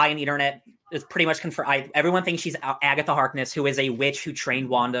in the internet is pretty much confirmed. Everyone thinks she's Agatha Harkness, who is a witch who trained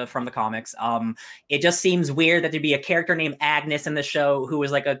Wanda from the comics. It just seems weird that there'd be a character named Agnes in the show who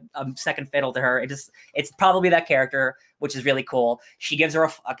is like a second fiddle to her. It's probably that character, which is really cool. She gives her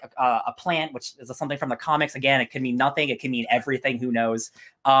a plant, which is something from the comics. Again, it could mean nothing. It can mean everything. Who knows?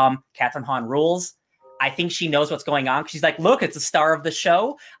 Catherine Hahn rules. I think she knows what's going on. She's like, look, it's the star of the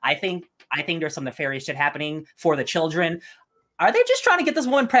show. I think there's some nefarious shit happening for the children. Are they just trying to get this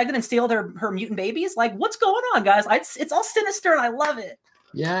woman pregnant and steal her mutant babies? Like, what's going on, guys? It's all sinister, and I love it.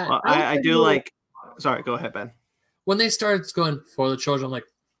 Yeah, well, I do like. Sorry, go ahead, Ben. When they started going for the children, I'm like,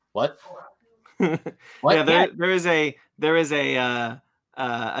 what? What? Yeah, there is a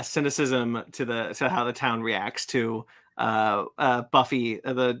cynicism to how the town reacts to Buffy,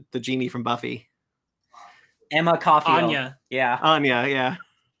 the genie from Buffy. Emma Caulfield. Anya. Yeah. Anya, yeah.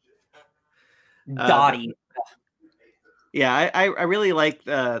 Dottie. Yeah, I really like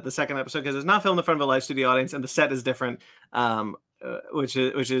the second episode because it's not filmed in front of a live studio audience and the set is different, which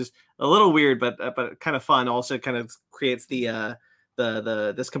is a little weird, but kind of fun. Also, kind of creates the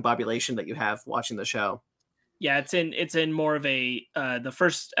discombobulation that you have watching the show. Yeah, it's in more of a the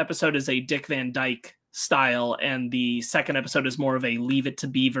first episode is a Dick Van Dyke style, and the second episode is more of a Leave It to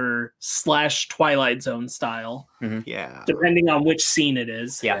Beaver / Twilight Zone style. Mm-hmm. Yeah, depending on which scene it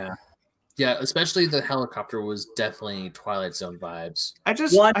is. Yeah, especially the helicopter was definitely Twilight Zone vibes. I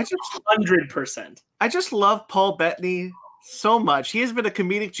just 100%. I just love Paul Bettany so much. He has been a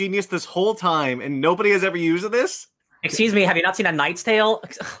comedic genius this whole time, and nobody has ever used this. Excuse me, have you not seen A Knight's Tale?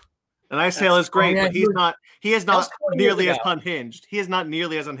 A Knight's Tale is great, but he is not nearly as unhinged. He is not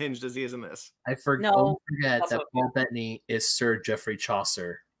nearly as unhinged as he is in this. Don't forget that Paul Bettany is Sir Geoffrey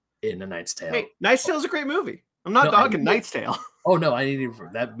Chaucer in A Knight's Tale. Hey, Knight's Tale is a great movie. I'm not dogging Knight's Tale. Oh no,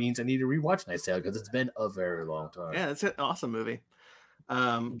 that means I need to rewatch Knight's Tale because it's been a very long time. Yeah, it's an awesome movie.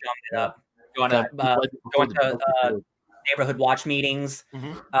 Jumping it up. Going to neighborhood watch meetings.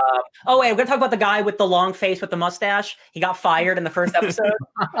 Mm-hmm. Oh wait, we're gonna talk about the guy with the long face with the mustache. He got fired in the first episode.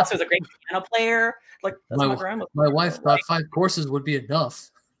 Also, was a great piano player. Like my wife thought 5 courses would be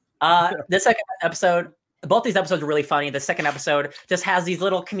enough. The second episode. Both these episodes are really funny. The second episode just has these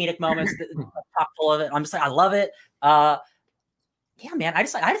little comedic moments chock full of it. I'm just like, I love it. Yeah, man. I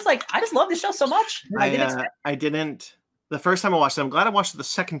just love this show so much. I didn't. The first time I watched it, I'm glad I watched it the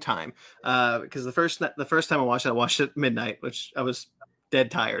second time because the first time I watched it at midnight, which I was dead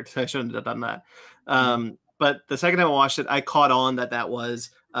tired, so I shouldn't have done that. But the second time I watched it, I caught on that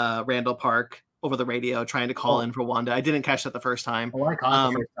was Randall Park over the radio trying to call in for Wanda. I didn't catch that the first time. Oh, I caught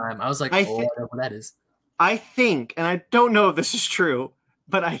it the first time. I was like, I know what that is. I think, and I don't know if this is true,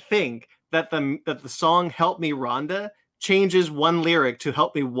 but I think that the song "Help Me, Rhonda" changes one lyric to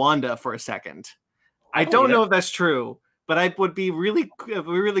 "Help Me, Wanda" for a second. I don't know if that's true, but I would be really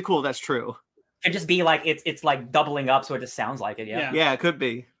cool if that's true. It could just be like it's like doubling up, so it just sounds like it. Yeah, it could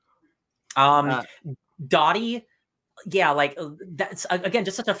be. Dottie, yeah, like that's again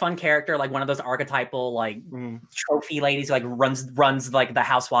just such a fun character, like one of those archetypal like trophy ladies who like runs like the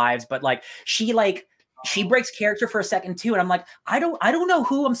housewives, but like she breaks character for a second too, and I'm like, I don't know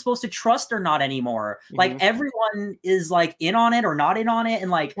who I'm supposed to trust or not anymore. Like everyone is like in on it or not in on it,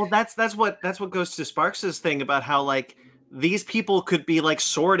 and like, well, that's what goes to Sparks's thing about how like these people could be like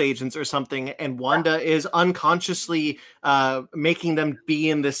sword agents or something, and Wanda is unconsciously making them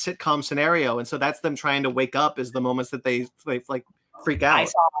be in this sitcom scenario, and so that's them trying to wake up is the moments that they like freak out. I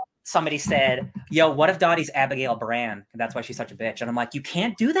saw somebody said, yo, what if Dottie's Abigail Brand? And that's why she's such a bitch. And I'm like, you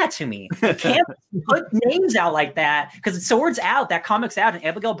can't do that to me. You can't put names out like that because Sword's out, that comic's out, and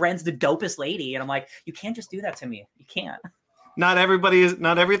Abigail Brand's the dopest lady. And I'm like, you can't just do that to me. You can't. Not everything is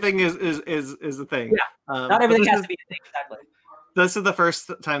a thing. Yeah. Not everything has to be a thing. Exactly. This is the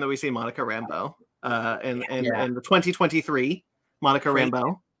first time that we see Monica Rambeau in the 2023 Monica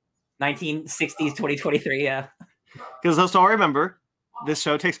Rambeau. 1960s, 2023, yeah. Because let's all remember, this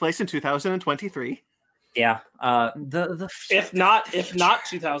show takes place in 2023. Yeah. If not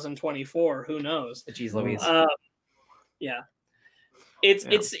 2024, who knows? Jeez Louise. Yeah.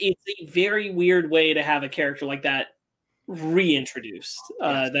 It's a very weird way to have a character like that reintroduced.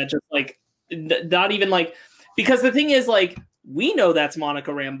 That just like not even like, because the thing is like we know that's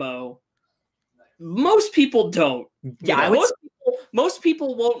Monica Rambeau. Most people don't. Yeah, most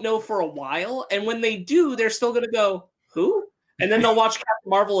people won't know for a while, and when they do, they're still gonna go, who? And then they'll watch Captain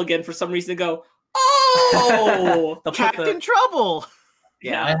Marvel again for some reason and go, oh, Captain Trouble.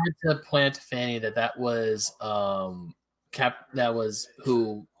 Yeah, I had to point to Fanny that was that was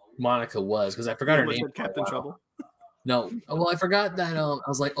who Monica was, because I forgot her name. Captain Trouble. No. Well, I forgot that. I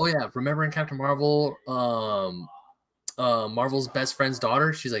was like, oh yeah, remember in Captain Marvel, Marvel's best friend's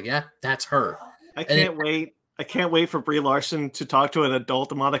daughter? She's like, yeah, that's her. I can't wait. I can't wait for Brie Larson to talk to an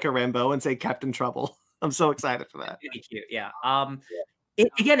adult Monica Rambeau and say Captain Trouble. I'm so excited for that. Really cute, yeah.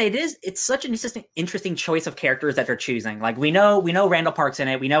 It's such an interesting choice of characters that they're choosing. Like we know Randall Park's in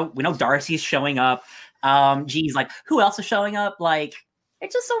it. We know Darcy's showing up. Geez, like who else is showing up? Like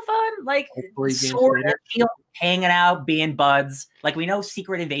it's just so fun. Like Sword and Shield hanging out, being buds. Like we know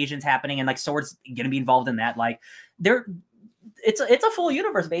Secret Invasion's happening, and like Sword's gonna be involved in that. Like it's a full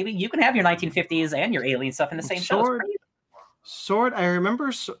universe, baby. You can have your 1950s and your alien stuff in the same show. Sword. I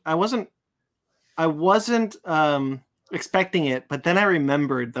remember. I wasn't expecting it, but then I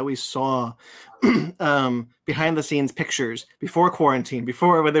remembered that we saw behind the scenes pictures before quarantine,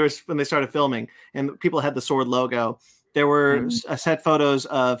 when they started filming, and people had the Sword logo. There were set photos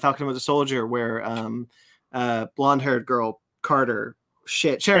of Falcon and Winter Soldier where blonde-haired girl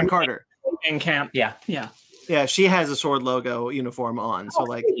Sharon Carter in camp. Yeah, she has a Sword logo uniform on. So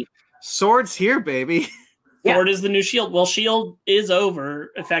like, Sword's here, baby. Sword is the new Shield. Well, Shield is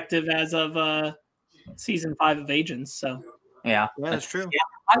over, effective as of season 5 of Agents. So yeah, that's true. Yeah.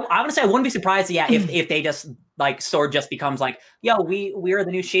 I want to say I wouldn't be surprised. Yeah, if they just like Sword just becomes like, yo, we're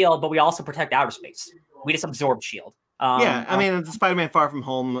the new Shield, but we also protect outer space. We just absorb Shield. Yeah, I mean, the Spider-Man Far From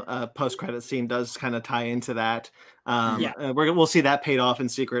Home post-credit scene does kind of tie into that. We'll see that paid off in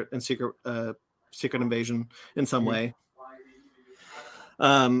Secret Invasion in some way.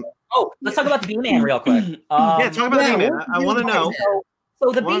 Let's talk about the B-Man real quick. Talk about the B-Man. I want to know.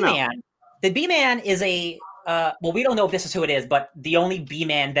 So the B-Man is a well, we don't know if this is who it is, but the only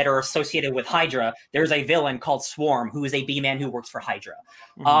B-Man that are associated with Hydra, there's a villain called Swarm who is a B-Man who works for Hydra.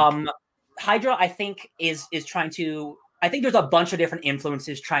 Hydra, I think, is trying to. I think there's a bunch of different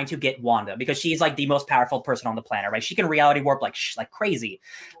influences trying to get Wanda because she's like the most powerful person on the planet, right? She can reality warp like crazy.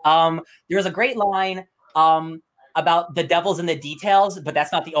 There's a great line about the devil's in the details, but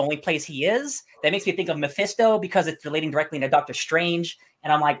that's not the only place he is. That makes me think of Mephisto because it's relating directly to Doctor Strange,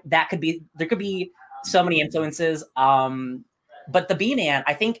 and I'm like, there could be so many influences. But the B-Man,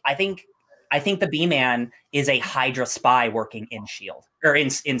 I think the B-Man is a Hydra spy working in Shield or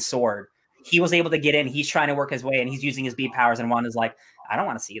in Sword. He was able to get in. He's trying to work his way, and he's using his B powers. And Wanda's like, I don't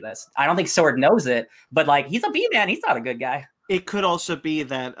want to see this. I don't think Sword knows it, but like, he's a B-Man. He's not a good guy. It could also be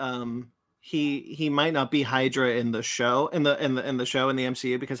that he might not be Hydra in the show in the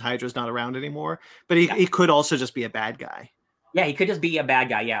MCU because Hydra's not around anymore. But he could also just be a bad guy. Yeah, he could just be a bad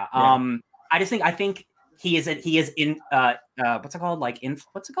guy. Yeah. I think he is in what's it called?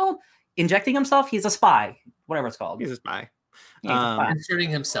 What's it called? Injecting himself. He's a spy. Whatever it's called. He's a spy. Inserting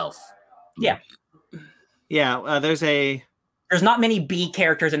himself. Yeah. Yeah. There's not many B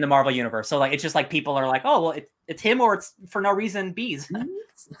characters in the Marvel universe, so like it's just like people are like, oh well, it's him or it's for no reason bees.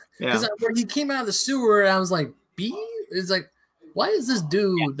 Because when he came out of the sewer, I was like, bee? It's like, why is this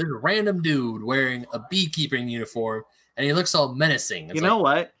dude, this random dude, wearing a beekeeping uniform and he looks all menacing? It's you know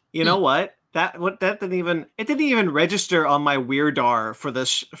what? That didn't even register on my weirdar for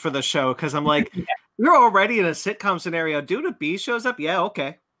the show because I'm like, you're already in a sitcom scenario. Dude, a bee shows up. Yeah,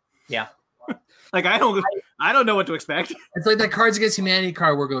 okay. Yeah. Like I don't know what to expect. It's like that Cards Against Humanity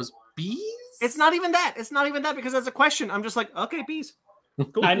card where it goes, bees? It's not even that. It's not even that because that's a question. I'm just like, okay, bees.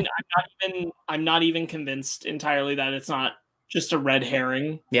 Cool. I'm not even convinced entirely that it's not just a red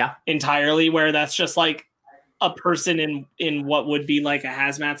herring. Yeah. Entirely, where that's just like a person in what would be like a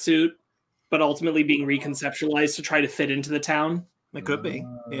hazmat suit, but ultimately being reconceptualized to try to fit into the town. It could be.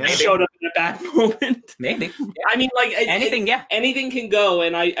 Yeah. They showed up in a bad moment. Maybe. I mean, like anything. Anything can go,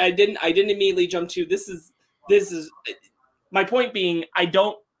 and I didn't immediately jump to this is my point being I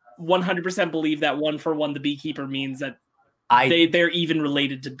don't 100% believe that one for one the beekeeper means that they're even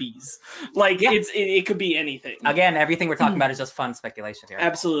related to bees. Like it could be anything. Again, everything we're talking about is just fun speculation here.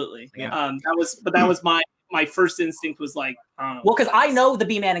 Absolutely. Yeah. That was my first instinct was like, well, because I know the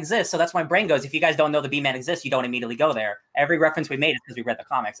B-Man exists, so that's why my brain goes, if you guys don't know the B-Man exists, you don't immediately go there. Every reference we made is because we read the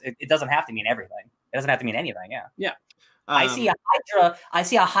comics. It doesn't have to mean everything. It doesn't have to mean anything. Yeah. Yeah. I see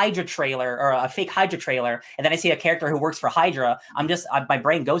a Hydra trailer or a fake Hydra trailer, and then I see a character who works for Hydra. My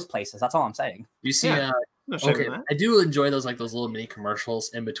brain goes places. That's all I'm saying. You see, okay, I do enjoy those little mini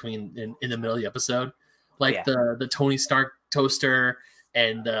commercials in between in the middle of the episode, like the Tony Stark toaster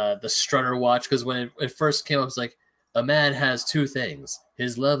and the Strutter watch. Because when it first came up, it's like a man has two things: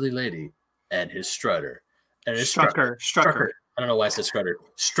 his lovely lady and his Strutter. And his Strucker. I don't know why I said Strutter.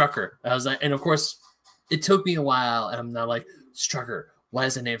 Strucker. I was like, and of course. It took me a while, and I'm not like, Strucker, why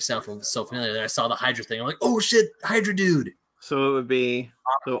does the name sound so familiar? Then I saw the Hydra thing. I'm like, oh, shit, Hydra dude. So it would be...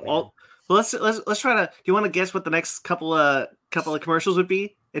 So let's try to. Do you want to guess what the next couple of commercials would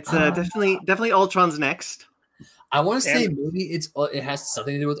be? It's definitely Ultron's next. I want to say maybe it has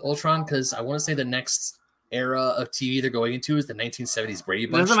something to do with Ultron because I want to say the next era of TV they're going into is the 1970s Brady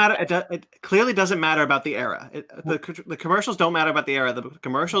Bunch. It doesn't matter. It clearly doesn't matter about the era. The commercials don't matter about the era. The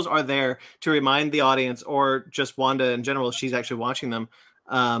commercials are there to remind the audience, or just Wanda in general, if she's actually watching them,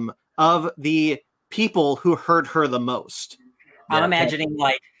 of the people who hurt her the most. I'm imagining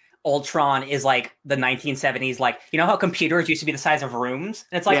like Ultron is like the 1970s, like, you know how computers used to be the size of rooms?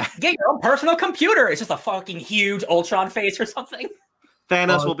 And it's like, get your own personal computer. It's just a fucking huge Ultron face or something.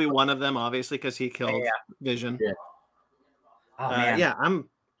 Thanos will be one of them, obviously, because he killed Vision. Yeah. Oh, man.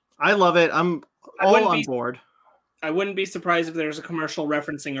 I love it. I'm all on board. I wouldn't be surprised if there's a commercial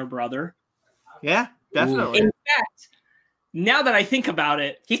referencing her brother. Yeah, definitely. In fact, now that I think about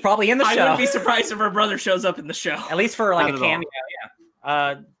it, he's probably in the show. I wouldn't be surprised if her brother shows up in the show. At least for like a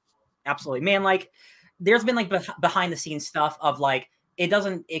cameo, absolutely. Man, like there's been like behind the scenes stuff of like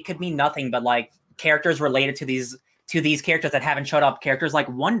it could mean nothing but like characters related to these characters that haven't showed up. Characters like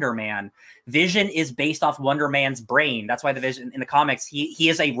Wonder Man. Vision is based off Wonder Man's brain. That's why the Vision in the comics, he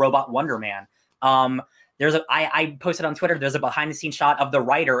is a robot Wonder Man. I posted on Twitter, there's a behind the scenes shot of the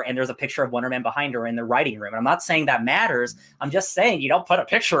writer and there's a picture of Wonder Man behind her in the writing room. And I'm not saying that matters. I'm just saying you don't put a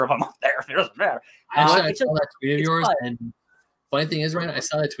picture of him up there if it doesn't matter. Actually, I saw that tweet of yours, and funny thing is, Ryan, I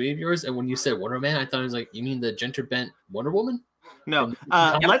saw that tweet of yours, and when you said Wonder Man, I thought it was like, you mean the gender bent Wonder Woman? No.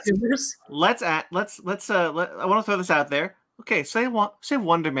 I want to throw this out there. Okay, say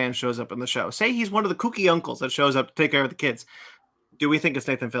Wonder Man shows up in the show. Say he's one of the kooky uncles that shows up to take care of the kids. Do we think it's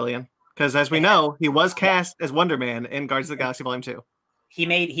Nathan Fillion? Because as we know, he was cast as Wonder Man in Guardians of the Galaxy Volume 2. He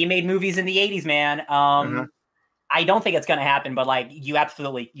made movies in the 80s, man. I don't think it's going to happen, but like you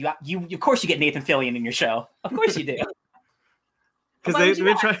absolutely of course you get Nathan Fillion in your show. Of course you do. Because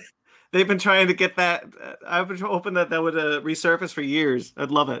they've been trying to get that. I've been hoping that would resurface for years.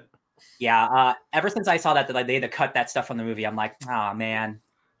 I'd love it. Yeah. Ever since I saw that they had to cut that stuff from the movie, I'm like, oh man.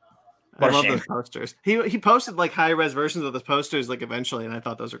 I love those posters. He posted like high res versions of those posters like eventually, and I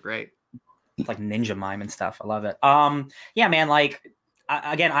thought those were great. It's like Ninja Mime and stuff. I love it. Yeah, man. Like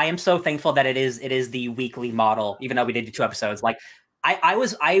again, I am so thankful that it is the weekly model, even though we did 2 episodes. Like I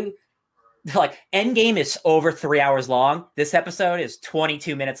like Endgame is over 3 hours long. This episode is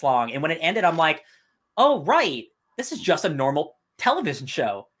 22 minutes long. And when it ended, I'm like, oh, right. This is just a normal television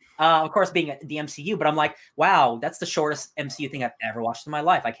show. Of course, being the MCU, but I'm like, wow, that's the shortest MCU thing I've ever watched in my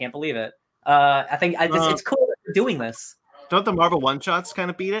life. I can't believe it. I think it's cool that they're doing this. Don't the Marvel one-shots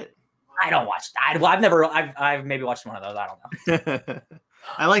kind of beat it? I don't watch. I've maybe watched one of those. I don't know.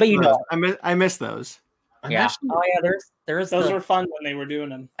 I like those. I miss those. Yeah. Oh yeah, there's those were fun when they were doing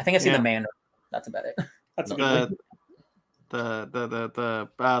them. I think I've seen the Mandarin. That's about it. That's the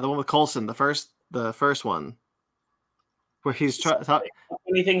one with Coulson, the first one, where he's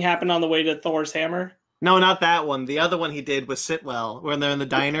anything happened on the way to Thor's hammer? No, not that one. The other one he did was Sitwell, when they're in the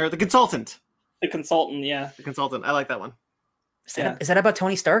diner. The Consultant. The Consultant, yeah. The Consultant. I like that one. Is that about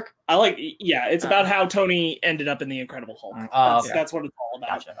Tony Stark? It's about how Tony ended up in the Incredible Hulk. That's what it's all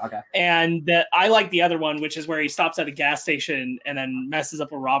about. Gotcha. Okay. And I like the other one, which is where he stops at a gas station and then messes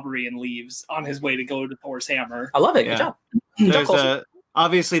up a robbery and leaves on his way to go to Thor's hammer. I love it. Yeah. Good job.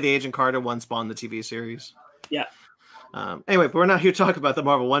 Obviously the Agent Carter one spawned the TV series. Yeah. Anyway, but we're not here to talk about the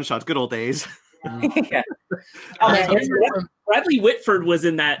Marvel one-shots. Good old days. Yeah. Bradley Whitford was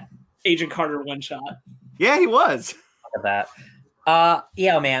in that Agent Carter one-shot. Yeah, he was. Look at that.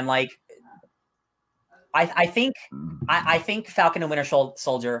 Yeah, man. Like, I think Falcon and Winter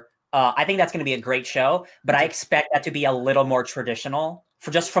Soldier. I think that's going to be a great show, but I expect that to be a little more traditional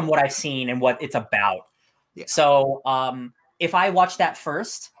from what I've seen and what it's about. Yeah. So, if I watched that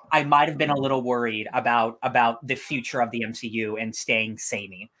first, I might have been a little worried about the future of the MCU and staying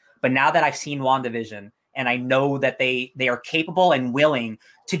samey. But now that I've seen WandaVision and I know that they are capable and willing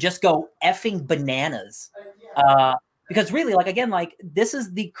to just go effing bananas. Because really, like, again, like this is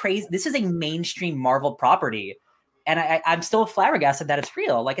a mainstream Marvel property. And I'm still flabbergasted that it's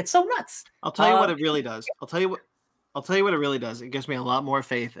real. Like, it's so nuts. I'll tell you what it really does. I'll tell you what it really does. It gives me a lot more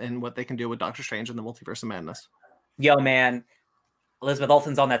faith in what they can do with Doctor Strange and the Multiverse of Madness. Yo, man. Elizabeth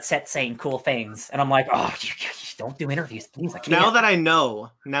Olsen's on that set saying cool things. And I'm like, oh, don't do interviews, please. I can't. Now that I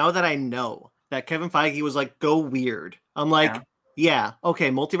know that Kevin Feige was like, go weird. I'm like, yeah okay,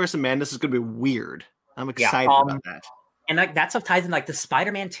 Multiverse of Madness is going to be weird. I'm excited about that. And like that stuff ties in like the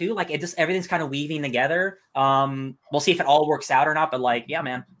Spider-Man too. Like everything's kind of weaving together. We'll see if it all works out or not. But like, yeah,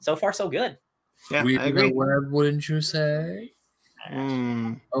 man, so far so good. Yeah, I agree. Web, wouldn't you say?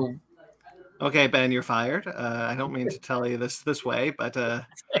 Oh, Okay, Ben, you're fired. I don't mean to tell you this way, but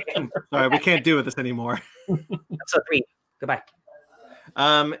sorry, we can't do this anymore. Episode 3. Goodbye.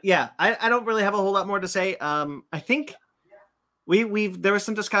 Yeah, I don't really have a whole lot more to say. I think there was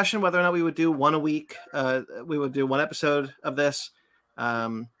some discussion whether or not we would do one a week. We would do one episode of this.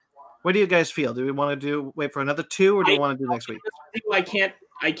 What do you guys feel? Do we want to wait for another 2, or do we want to do next week? I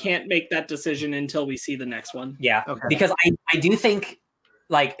can't make that decision until we see the next one. Yeah, okay. Because I do think,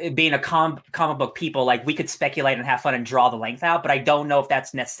 like, being a comic book people, like, we could speculate and have fun and draw the length out, but I don't know if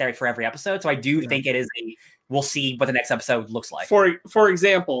that's necessary for every episode. So I do think it is we'll see what the next episode looks like. For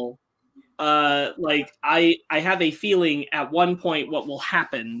example, like I have a feeling at one point what will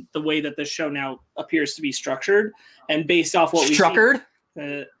happen, the way that this show now appears to be structured, and based off what we've seen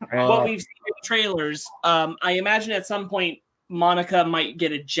in the trailers, I imagine at some point Monica might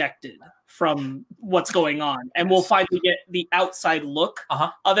get ejected from what's going on, and we'll finally get the outside look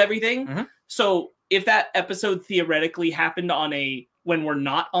of everything. So if that episode theoretically happened on when we're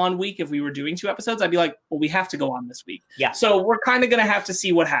not on week, if we were doing 2 episodes, I'd be like, well, we have to go on this week. Yeah. So we're kind of going to have to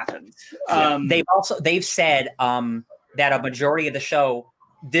see what happens. They've said that a majority of the show,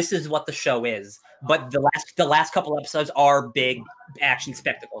 this is what the show is, but the last couple episodes are big action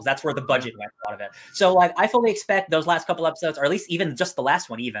spectacles. That's where the budget went, a lot of it. So, like, I fully expect those last couple episodes, or at least even just the last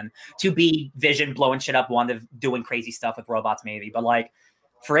one, even to be Vision blowing shit up, Wanda doing crazy stuff with robots, maybe. But like,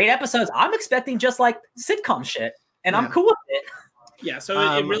 for 8 episodes, I'm expecting just like sitcom shit, and I'm cool with it. Yeah, so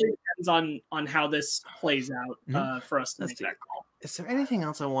it really depends on how this plays out for us to make that call. Is there anything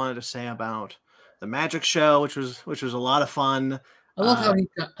else I wanted to say about the magic show, which was a lot of fun? I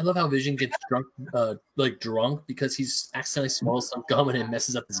love how Vision gets drunk because he's accidentally swallows some gum and it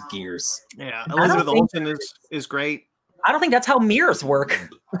messes up his gears. Yeah, Elizabeth Olsen is great. I don't think that's how mirrors work.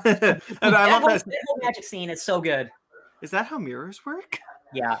 And I love that whole magic scene is so good. Is that how mirrors work?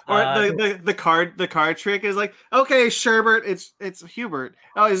 Yeah. Or the card trick is like, okay, Sherbert, it's Hubert.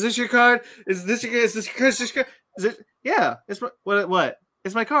 Oh, is this your card? Is this your card? Is it? Yeah. It's what?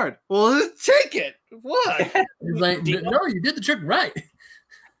 It's my card. Well, take it. What? It's like, no, you did the trick right.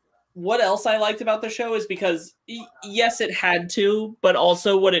 What else I liked about the show is because, yes, it had to, but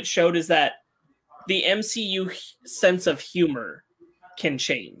also what it showed is that the MCU sense of humor can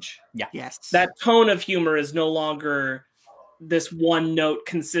change. Yeah. Yes. That tone of humor is no longer this one note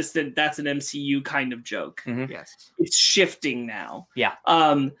consistent, that's an MCU kind of joke. Yes. It's shifting now. Yeah.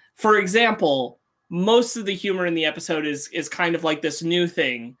 For example, most of the humor in the episode is kind of like this new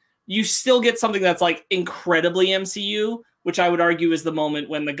thing. You still get something that's like incredibly MCU, which I would argue is the moment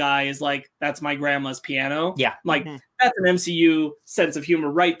when the guy is like, that's my grandma's piano. Yeah. Like, that's an MCU sense of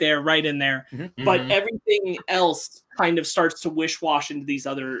humor right there, right in there. But everything else kind of starts to wish-wash into these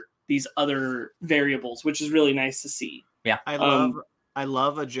other variables, which is really nice to see. Yeah. I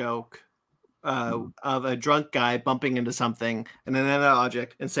love a joke of a drunk guy bumping into something and then another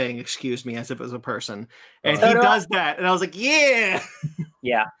object and saying "excuse me" as if it was a person, and he does that, and I was like, yeah.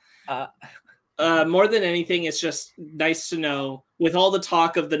 Yeah. More than anything, it's just nice to know, with all the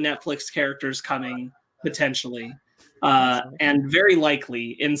talk of the Netflix characters coming potentially, and very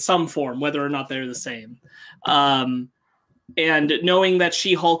likely in some form, whether or not they're the same, and knowing that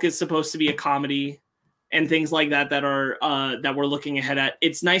She-Hulk is supposed to be a comedy and things like that that we're looking ahead at,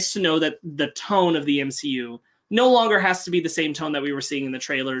 it's nice to know that the tone of the MCU no longer has to be the same tone that we were seeing in the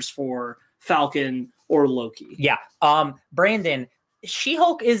trailers for Falcon or Loki. Yeah. Brandon,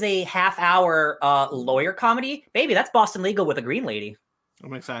 She-Hulk is a half-hour lawyer comedy. Baby, that's Boston Legal with a green lady.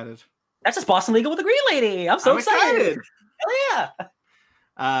 I'm excited. That's just Boston Legal with a green lady. I'm so excited. Hell yeah.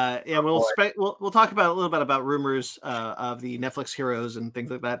 We'll talk about a little bit about rumors of the Netflix heroes and things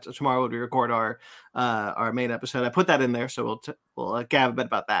like that tomorrow when we record our main episode. I put that in there, so we'll gab a bit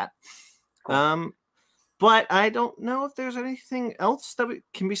about that. Cool. But I don't know if there's anything else that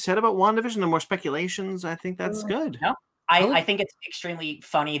can be said about WandaVision. No more speculations. I think that's good. No, I think it's extremely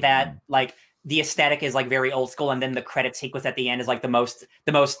funny that like the aesthetic is like very old school, and then the credit sequence at the end is like the most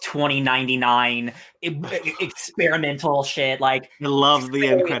 2099 experimental shit. Like, I love the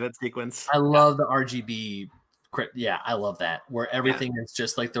end credit sequence. I love the RGB. Yeah, I love that, where everything is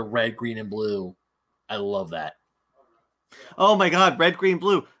just like the red, green, and blue. I love that. Oh my god, red, green,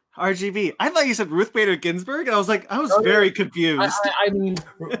 blue. RGB. I thought you said Ruth Bader Ginsburg, and I was very confused. I mean,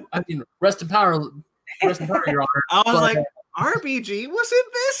 rest in power, Your Honor. I was like, RBG was in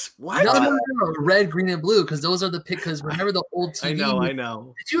this? What? No. Red, green, and blue, because those are the pick. Because remember the old TV? I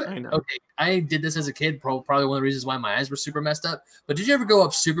know. Did you? I know. Okay, I did this as a kid. Probably one of the reasons why my eyes were super messed up. But did you ever go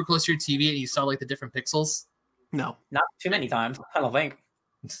up super close to your TV and you saw like the different pixels? No, not too many times. I don't think.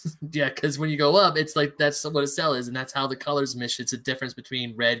 Yeah, because when you go up, it's like that's what a cell is, and that's how the colors mesh. It's a difference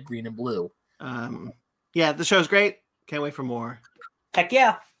between red, green, and blue. Yeah, the show's great. Can't wait for more. Heck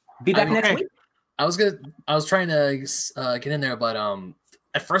yeah. Be back next week. I was trying to get in there, but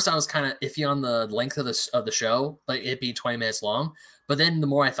at first I was kind of iffy on the length of the show, like it being 20 minutes long. But then the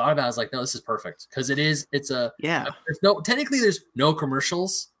more I thought about it, I was like, no, this is perfect because it's a technically there's no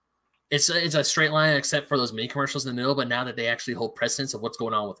commercials. It's a straight line except for those mini commercials in the middle. But now that they actually hold precedence of what's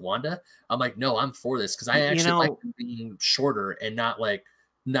going on with Wanda, I'm like, no, I'm for this because I actually like them being shorter and not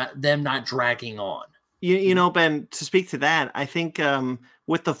dragging on. You know, Ben, to speak to that, I think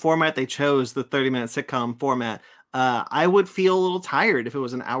with the format they chose, the 30-minute sitcom format, I would feel a little tired if it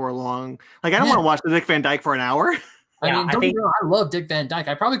was an hour long. Like, I don't want to watch the Dick Van Dyke for an hour. I love Dick Van Dyke.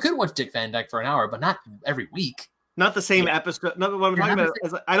 I probably could watch Dick Van Dyke for an hour, but not every week. Not the same episode. No, what I'm talking about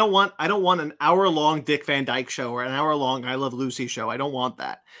is I don't want an hour-long Dick Van Dyke show or an hour-long I Love Lucy show. I don't want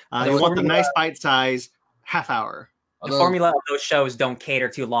that. I want the nice bite-size half hour. The formula of those shows don't cater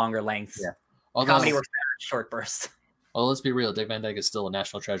to longer lengths. Yeah. Comedy works better in short bursts. Well, let's be real. Dick Van Dyke is still a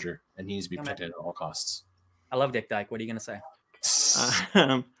national treasure, and he needs to be protected at all costs. I love Dick Dyke. What are you gonna say?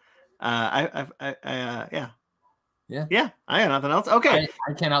 Yeah. I got nothing else. Okay.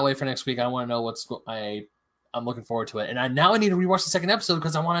 I cannot wait for next week. I want to know I'm looking forward to it, and now I need to rewatch the second episode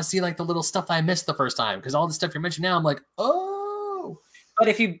because I want to see like the little stuff I missed the first time. Because all the stuff you're mentioning now, I'm like, oh. But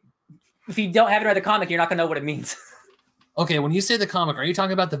if you haven't read the comic, you're not gonna know what it means. Okay, when you say the comic, are you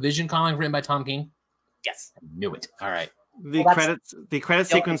talking about the Vision comic written by Tom King? Yes. I knew it. All right. The credit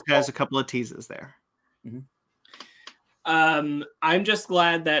sequence has a couple of teases there. Mm-hmm. I'm just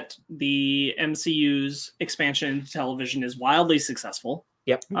glad that the MCU's expansion into television is wildly successful.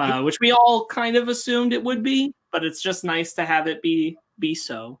 Yep. Which we all kind of assumed it would be, but it's just nice to have it be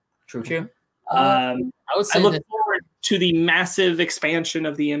so. True. I look forward to the massive expansion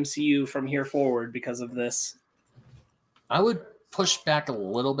of the MCU from here forward because of this. I would push back a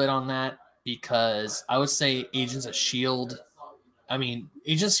little bit on that because I would say Agents of S.H.I.E.L.D. I mean,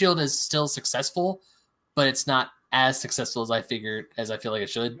 Agents of S.H.I.E.L.D. is still successful, but it's not as successful as I feel like it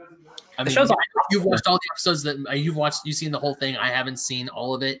should. I mean, you've watched all the episodes that you've seen the whole thing. I haven't seen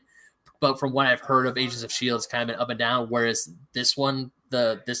all of it, but from what I've heard of Agents of S.H.I.E.L.D., it's kind of been up and down. Whereas this one,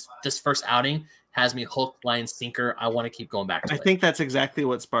 this first outing has me hook, line, sinker. I want to keep going back to it. I think that's exactly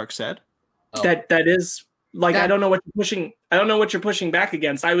what Spark said. Oh. That is like I don't know what you're pushing. I don't know what you're pushing back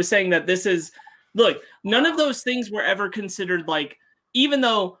against. I was saying that this is none of those things were ever considered like. Even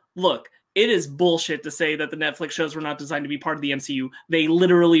though it is bullshit to say that the Netflix shows were not designed to be part of the MCU. They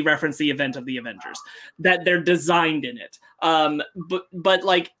literally reference the event of the Avengers, that they're designed in it. But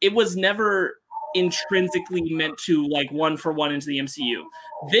like it was never intrinsically meant to like one for one into the MCU.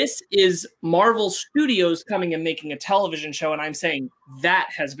 This is Marvel Studios coming and making a television show, and I'm saying that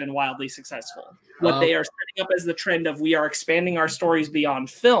has been wildly successful. What they are setting up as the trend of we are expanding our stories beyond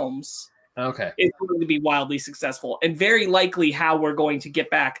films. Okay, is going to be wildly successful, and very likely how we're going to get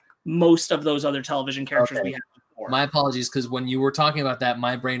back most of those other television characters we had before. My apologies, because when you were talking about that,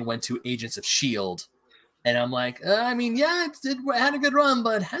 my brain went to Agents of S.H.I.E.L.D. And I'm like, I mean, yeah, it had a good run,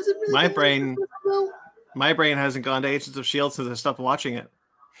 but has it really? My brain hasn't gone to Agents of S.H.I.E.L.D. since I stopped watching it.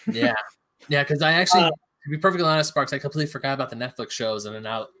 Yeah, because I actually, to be perfectly honest, Sparks, I completely forgot about the Netflix shows, and then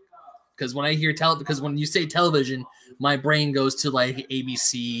now, because when I hear because when you say television, my brain goes to like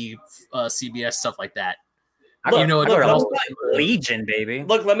ABC, CBS, stuff like that. Legion, baby.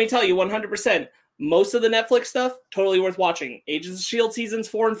 Look, let me tell you, 100%. Most of the Netflix stuff, totally worth watching. Agents of S.H.I.E.L.D. seasons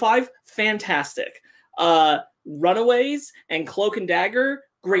 4 and 5, fantastic. Runaways and Cloak and Dagger,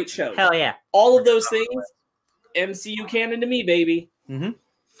 great shows. Hell yeah. All of those things, MCU canon to me, baby. Mm-hmm.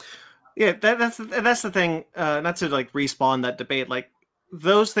 Yeah, that's the thing. Not to like respawn that debate. Like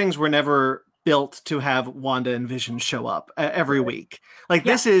those things were never built to have Wanda and Vision show up every week. Like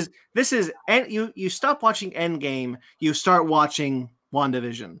this is and you stop watching Endgame, you start watching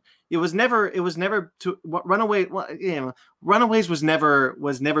WandaVision. It was never to Runaways was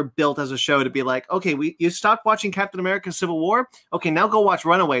never built as a show to be like, okay, you stopped watching Captain America Civil War, okay, now go watch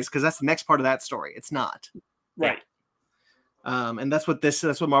Runaways because that's the next part of that story. It's not. Right. And that's what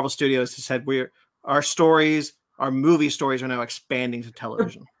Marvel Studios has said. Our movie stories are now expanding to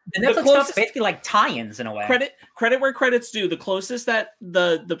television. The Netflix stuff's basically like tie-ins in a way. Credit where credit's due. The closest that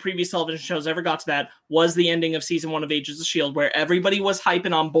the previous television shows ever got to that was the ending of season 1 of Agents of S.H.I.E.L.D., where everybody was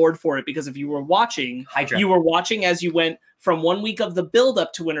hyping on board for it because if you were watching, Hydra. You were watching as you went from 1 week of the build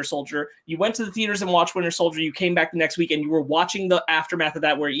up to Winter Soldier. You went to the theaters and watched Winter Soldier. You came back the next week and you were watching the aftermath of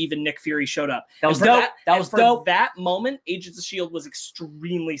that, where even Nick Fury showed up. That was dope. That was dope. That moment, Agents of S.H.I.E.L.D. was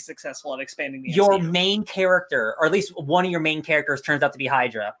extremely successful at expanding the Your MCU. main character, or at least one of your main characters, turns out to be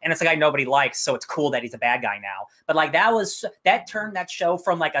Hydra, and it's a guy nobody likes, so it's cool that he's a bad guy now. But like that turned that show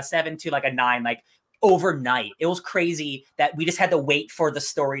from like a 7 to like a 9, like overnight. It was crazy that we just had to wait for the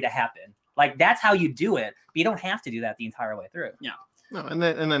story to happen. Like, that's how you do it, but you don't have to do that the entire way through. Yeah. No, and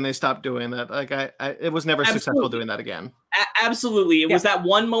then they stopped doing that. Like it was never successful doing that again. Absolutely. It was that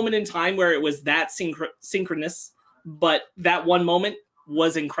one moment in time where it was that synchronous, but that one moment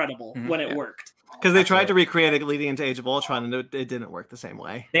was incredible when it worked. Because they tried to recreate it leading into Age of Ultron, and it didn't work the same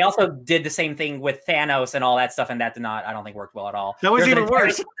way. They also did the same thing with Thanos and all that stuff, and that did not, I don't think, worked well at all. That was even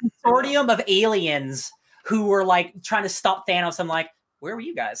worse. Consortium of aliens who were like trying to stop Thanos. I'm like, where were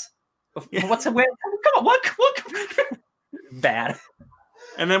you guys? What's come on? What? Bad.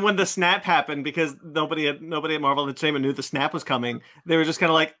 And then when the snap happened, because nobody at Marvel Entertainment knew the snap was coming, they were just kind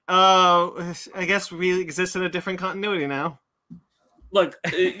of like, "Oh, I guess we exist in a different continuity now." Look,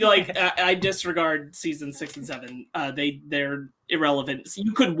 like I disregard season 6 and 7. They're irrelevant. So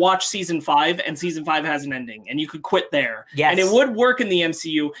you could watch season 5, and season 5 has an ending, and you could quit there. Yes. And it would work in the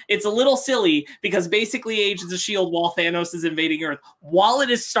MCU. It's a little silly because basically Agents of S.H.I.E.L.D., while Thanos is invading Earth, while it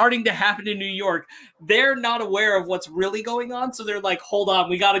is starting to happen in New York, they're not aware of what's really going on. So they're like, hold on,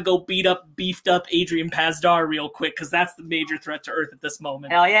 we got to go beefed up Adrian Pasdar real quick, because that's the major threat to Earth at this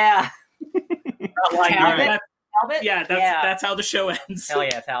moment. Hell yeah. Talbot? Talbot? Yeah, that's how the show ends. Hell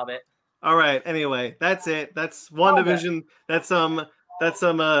yeah, Talbot. All right. Anyway, that's it. That's WandaVision. That's some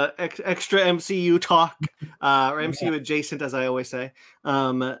extra MCU talk, or MCU adjacent, as I always say.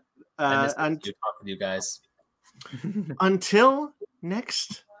 I miss talking to you guys. Until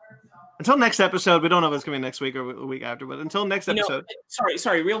next episode, we don't know if it's going to be next week or a week after, but until next episode.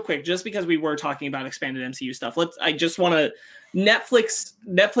 Sorry, real quick, just because we were talking about expanded MCU stuff, I just want to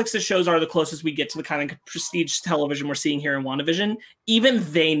Netflix's shows are the closest we get to the kind of prestige television we're seeing here in WandaVision. Even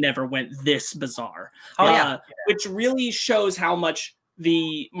they never went this bizarre. Which really shows how much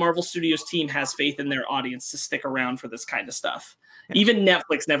the Marvel Studios team has faith in their audience to stick around for this kind of stuff. Yeah. Even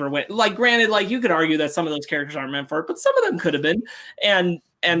Netflix never went, like, granted, like, you could argue that some of those characters aren't meant for it, but some of them could have been. And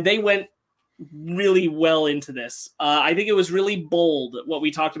they went really well into this. I think it was really bold what we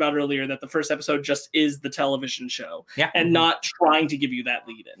talked about earlier, that the first episode just is the television show, and not trying to give you that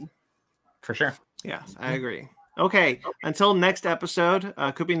lead in. For sure. Yes, I agree. Okay, until next episode,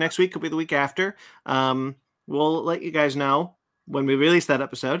 could be next week, could be the week after. We'll let you guys know when we release that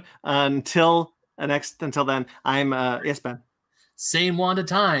episode. Until then, I'm yes, Ben. Same Wanda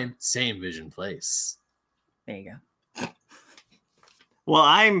time, same Vision place. There you go. Well,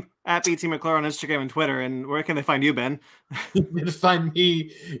 I'm at BT McClure on Instagram and Twitter. And where can they find you, Ben? You can find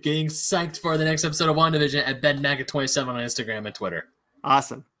me getting psyched for the next episode of WandaVision at BenMaca27 on Instagram and Twitter.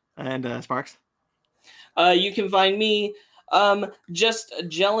 Awesome. And Sparks? You can find me just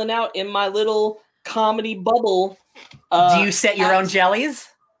gelling out in my little comedy bubble. Do you set your own jellies?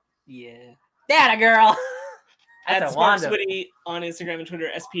 Yeah. That a girl. At Sparks Witty on Instagram and Twitter,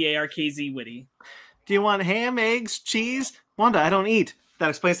 SPARKZ Witty. Do you want ham, eggs, cheese? Wanda, I don't eat. That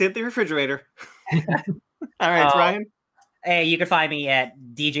explains the empty refrigerator. All right, Ryan. Hey, you can find me at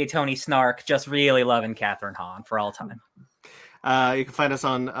DJ Tony Snark, just really loving Catherine Hahn for all time. You can find us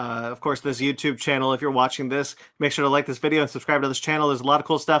on, of course, this YouTube channel. If you're watching this, make sure to like this video and subscribe to this channel. There's a lot of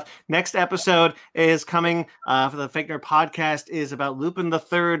cool stuff. Next episode is coming for the Fake Nerd podcast is about Lupin the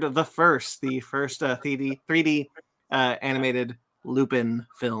first 3D animated Lupin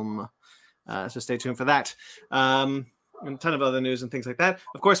film. So stay tuned for that. And a ton of other news and things like that.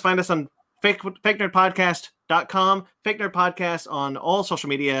 Of course, find us on fakenerdpodcast.com, Fake Nerd Podcast on all social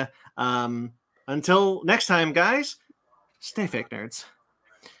media. Until next time, guys, stay fake nerds.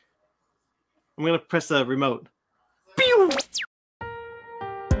 I'm going to press the remote. Pew!